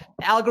Facebook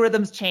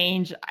algorithms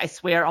change, I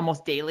swear,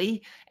 almost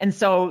daily. And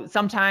so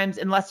sometimes,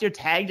 unless you're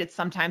tagged, it's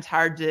sometimes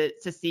hard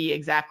to see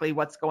exactly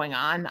what's going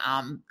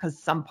on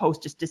because some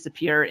posts just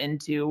disappear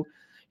into,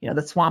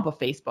 the swamp of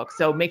Facebook.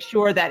 So make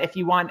sure that if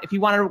you want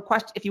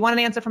an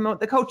answer from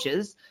the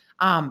coaches,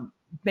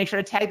 make sure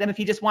to tag them. If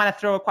you just want to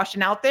throw a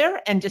question out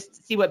there and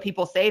just see what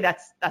people say,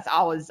 that's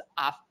always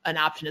an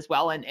option as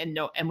well.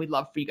 And we'd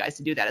love for you guys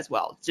to do that as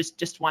well.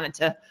 Just wanted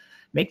to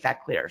make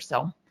that clear.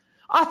 So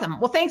awesome.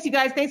 Well, thanks you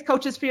guys. Thanks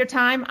coaches for your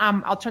time.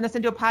 I'll turn this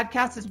into a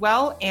podcast as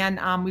well.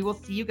 And we will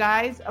see you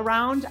guys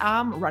around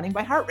Running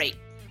by Heart Rate.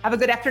 Have a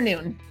good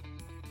afternoon.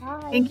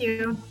 Bye. Thank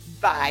you.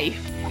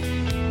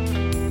 Bye.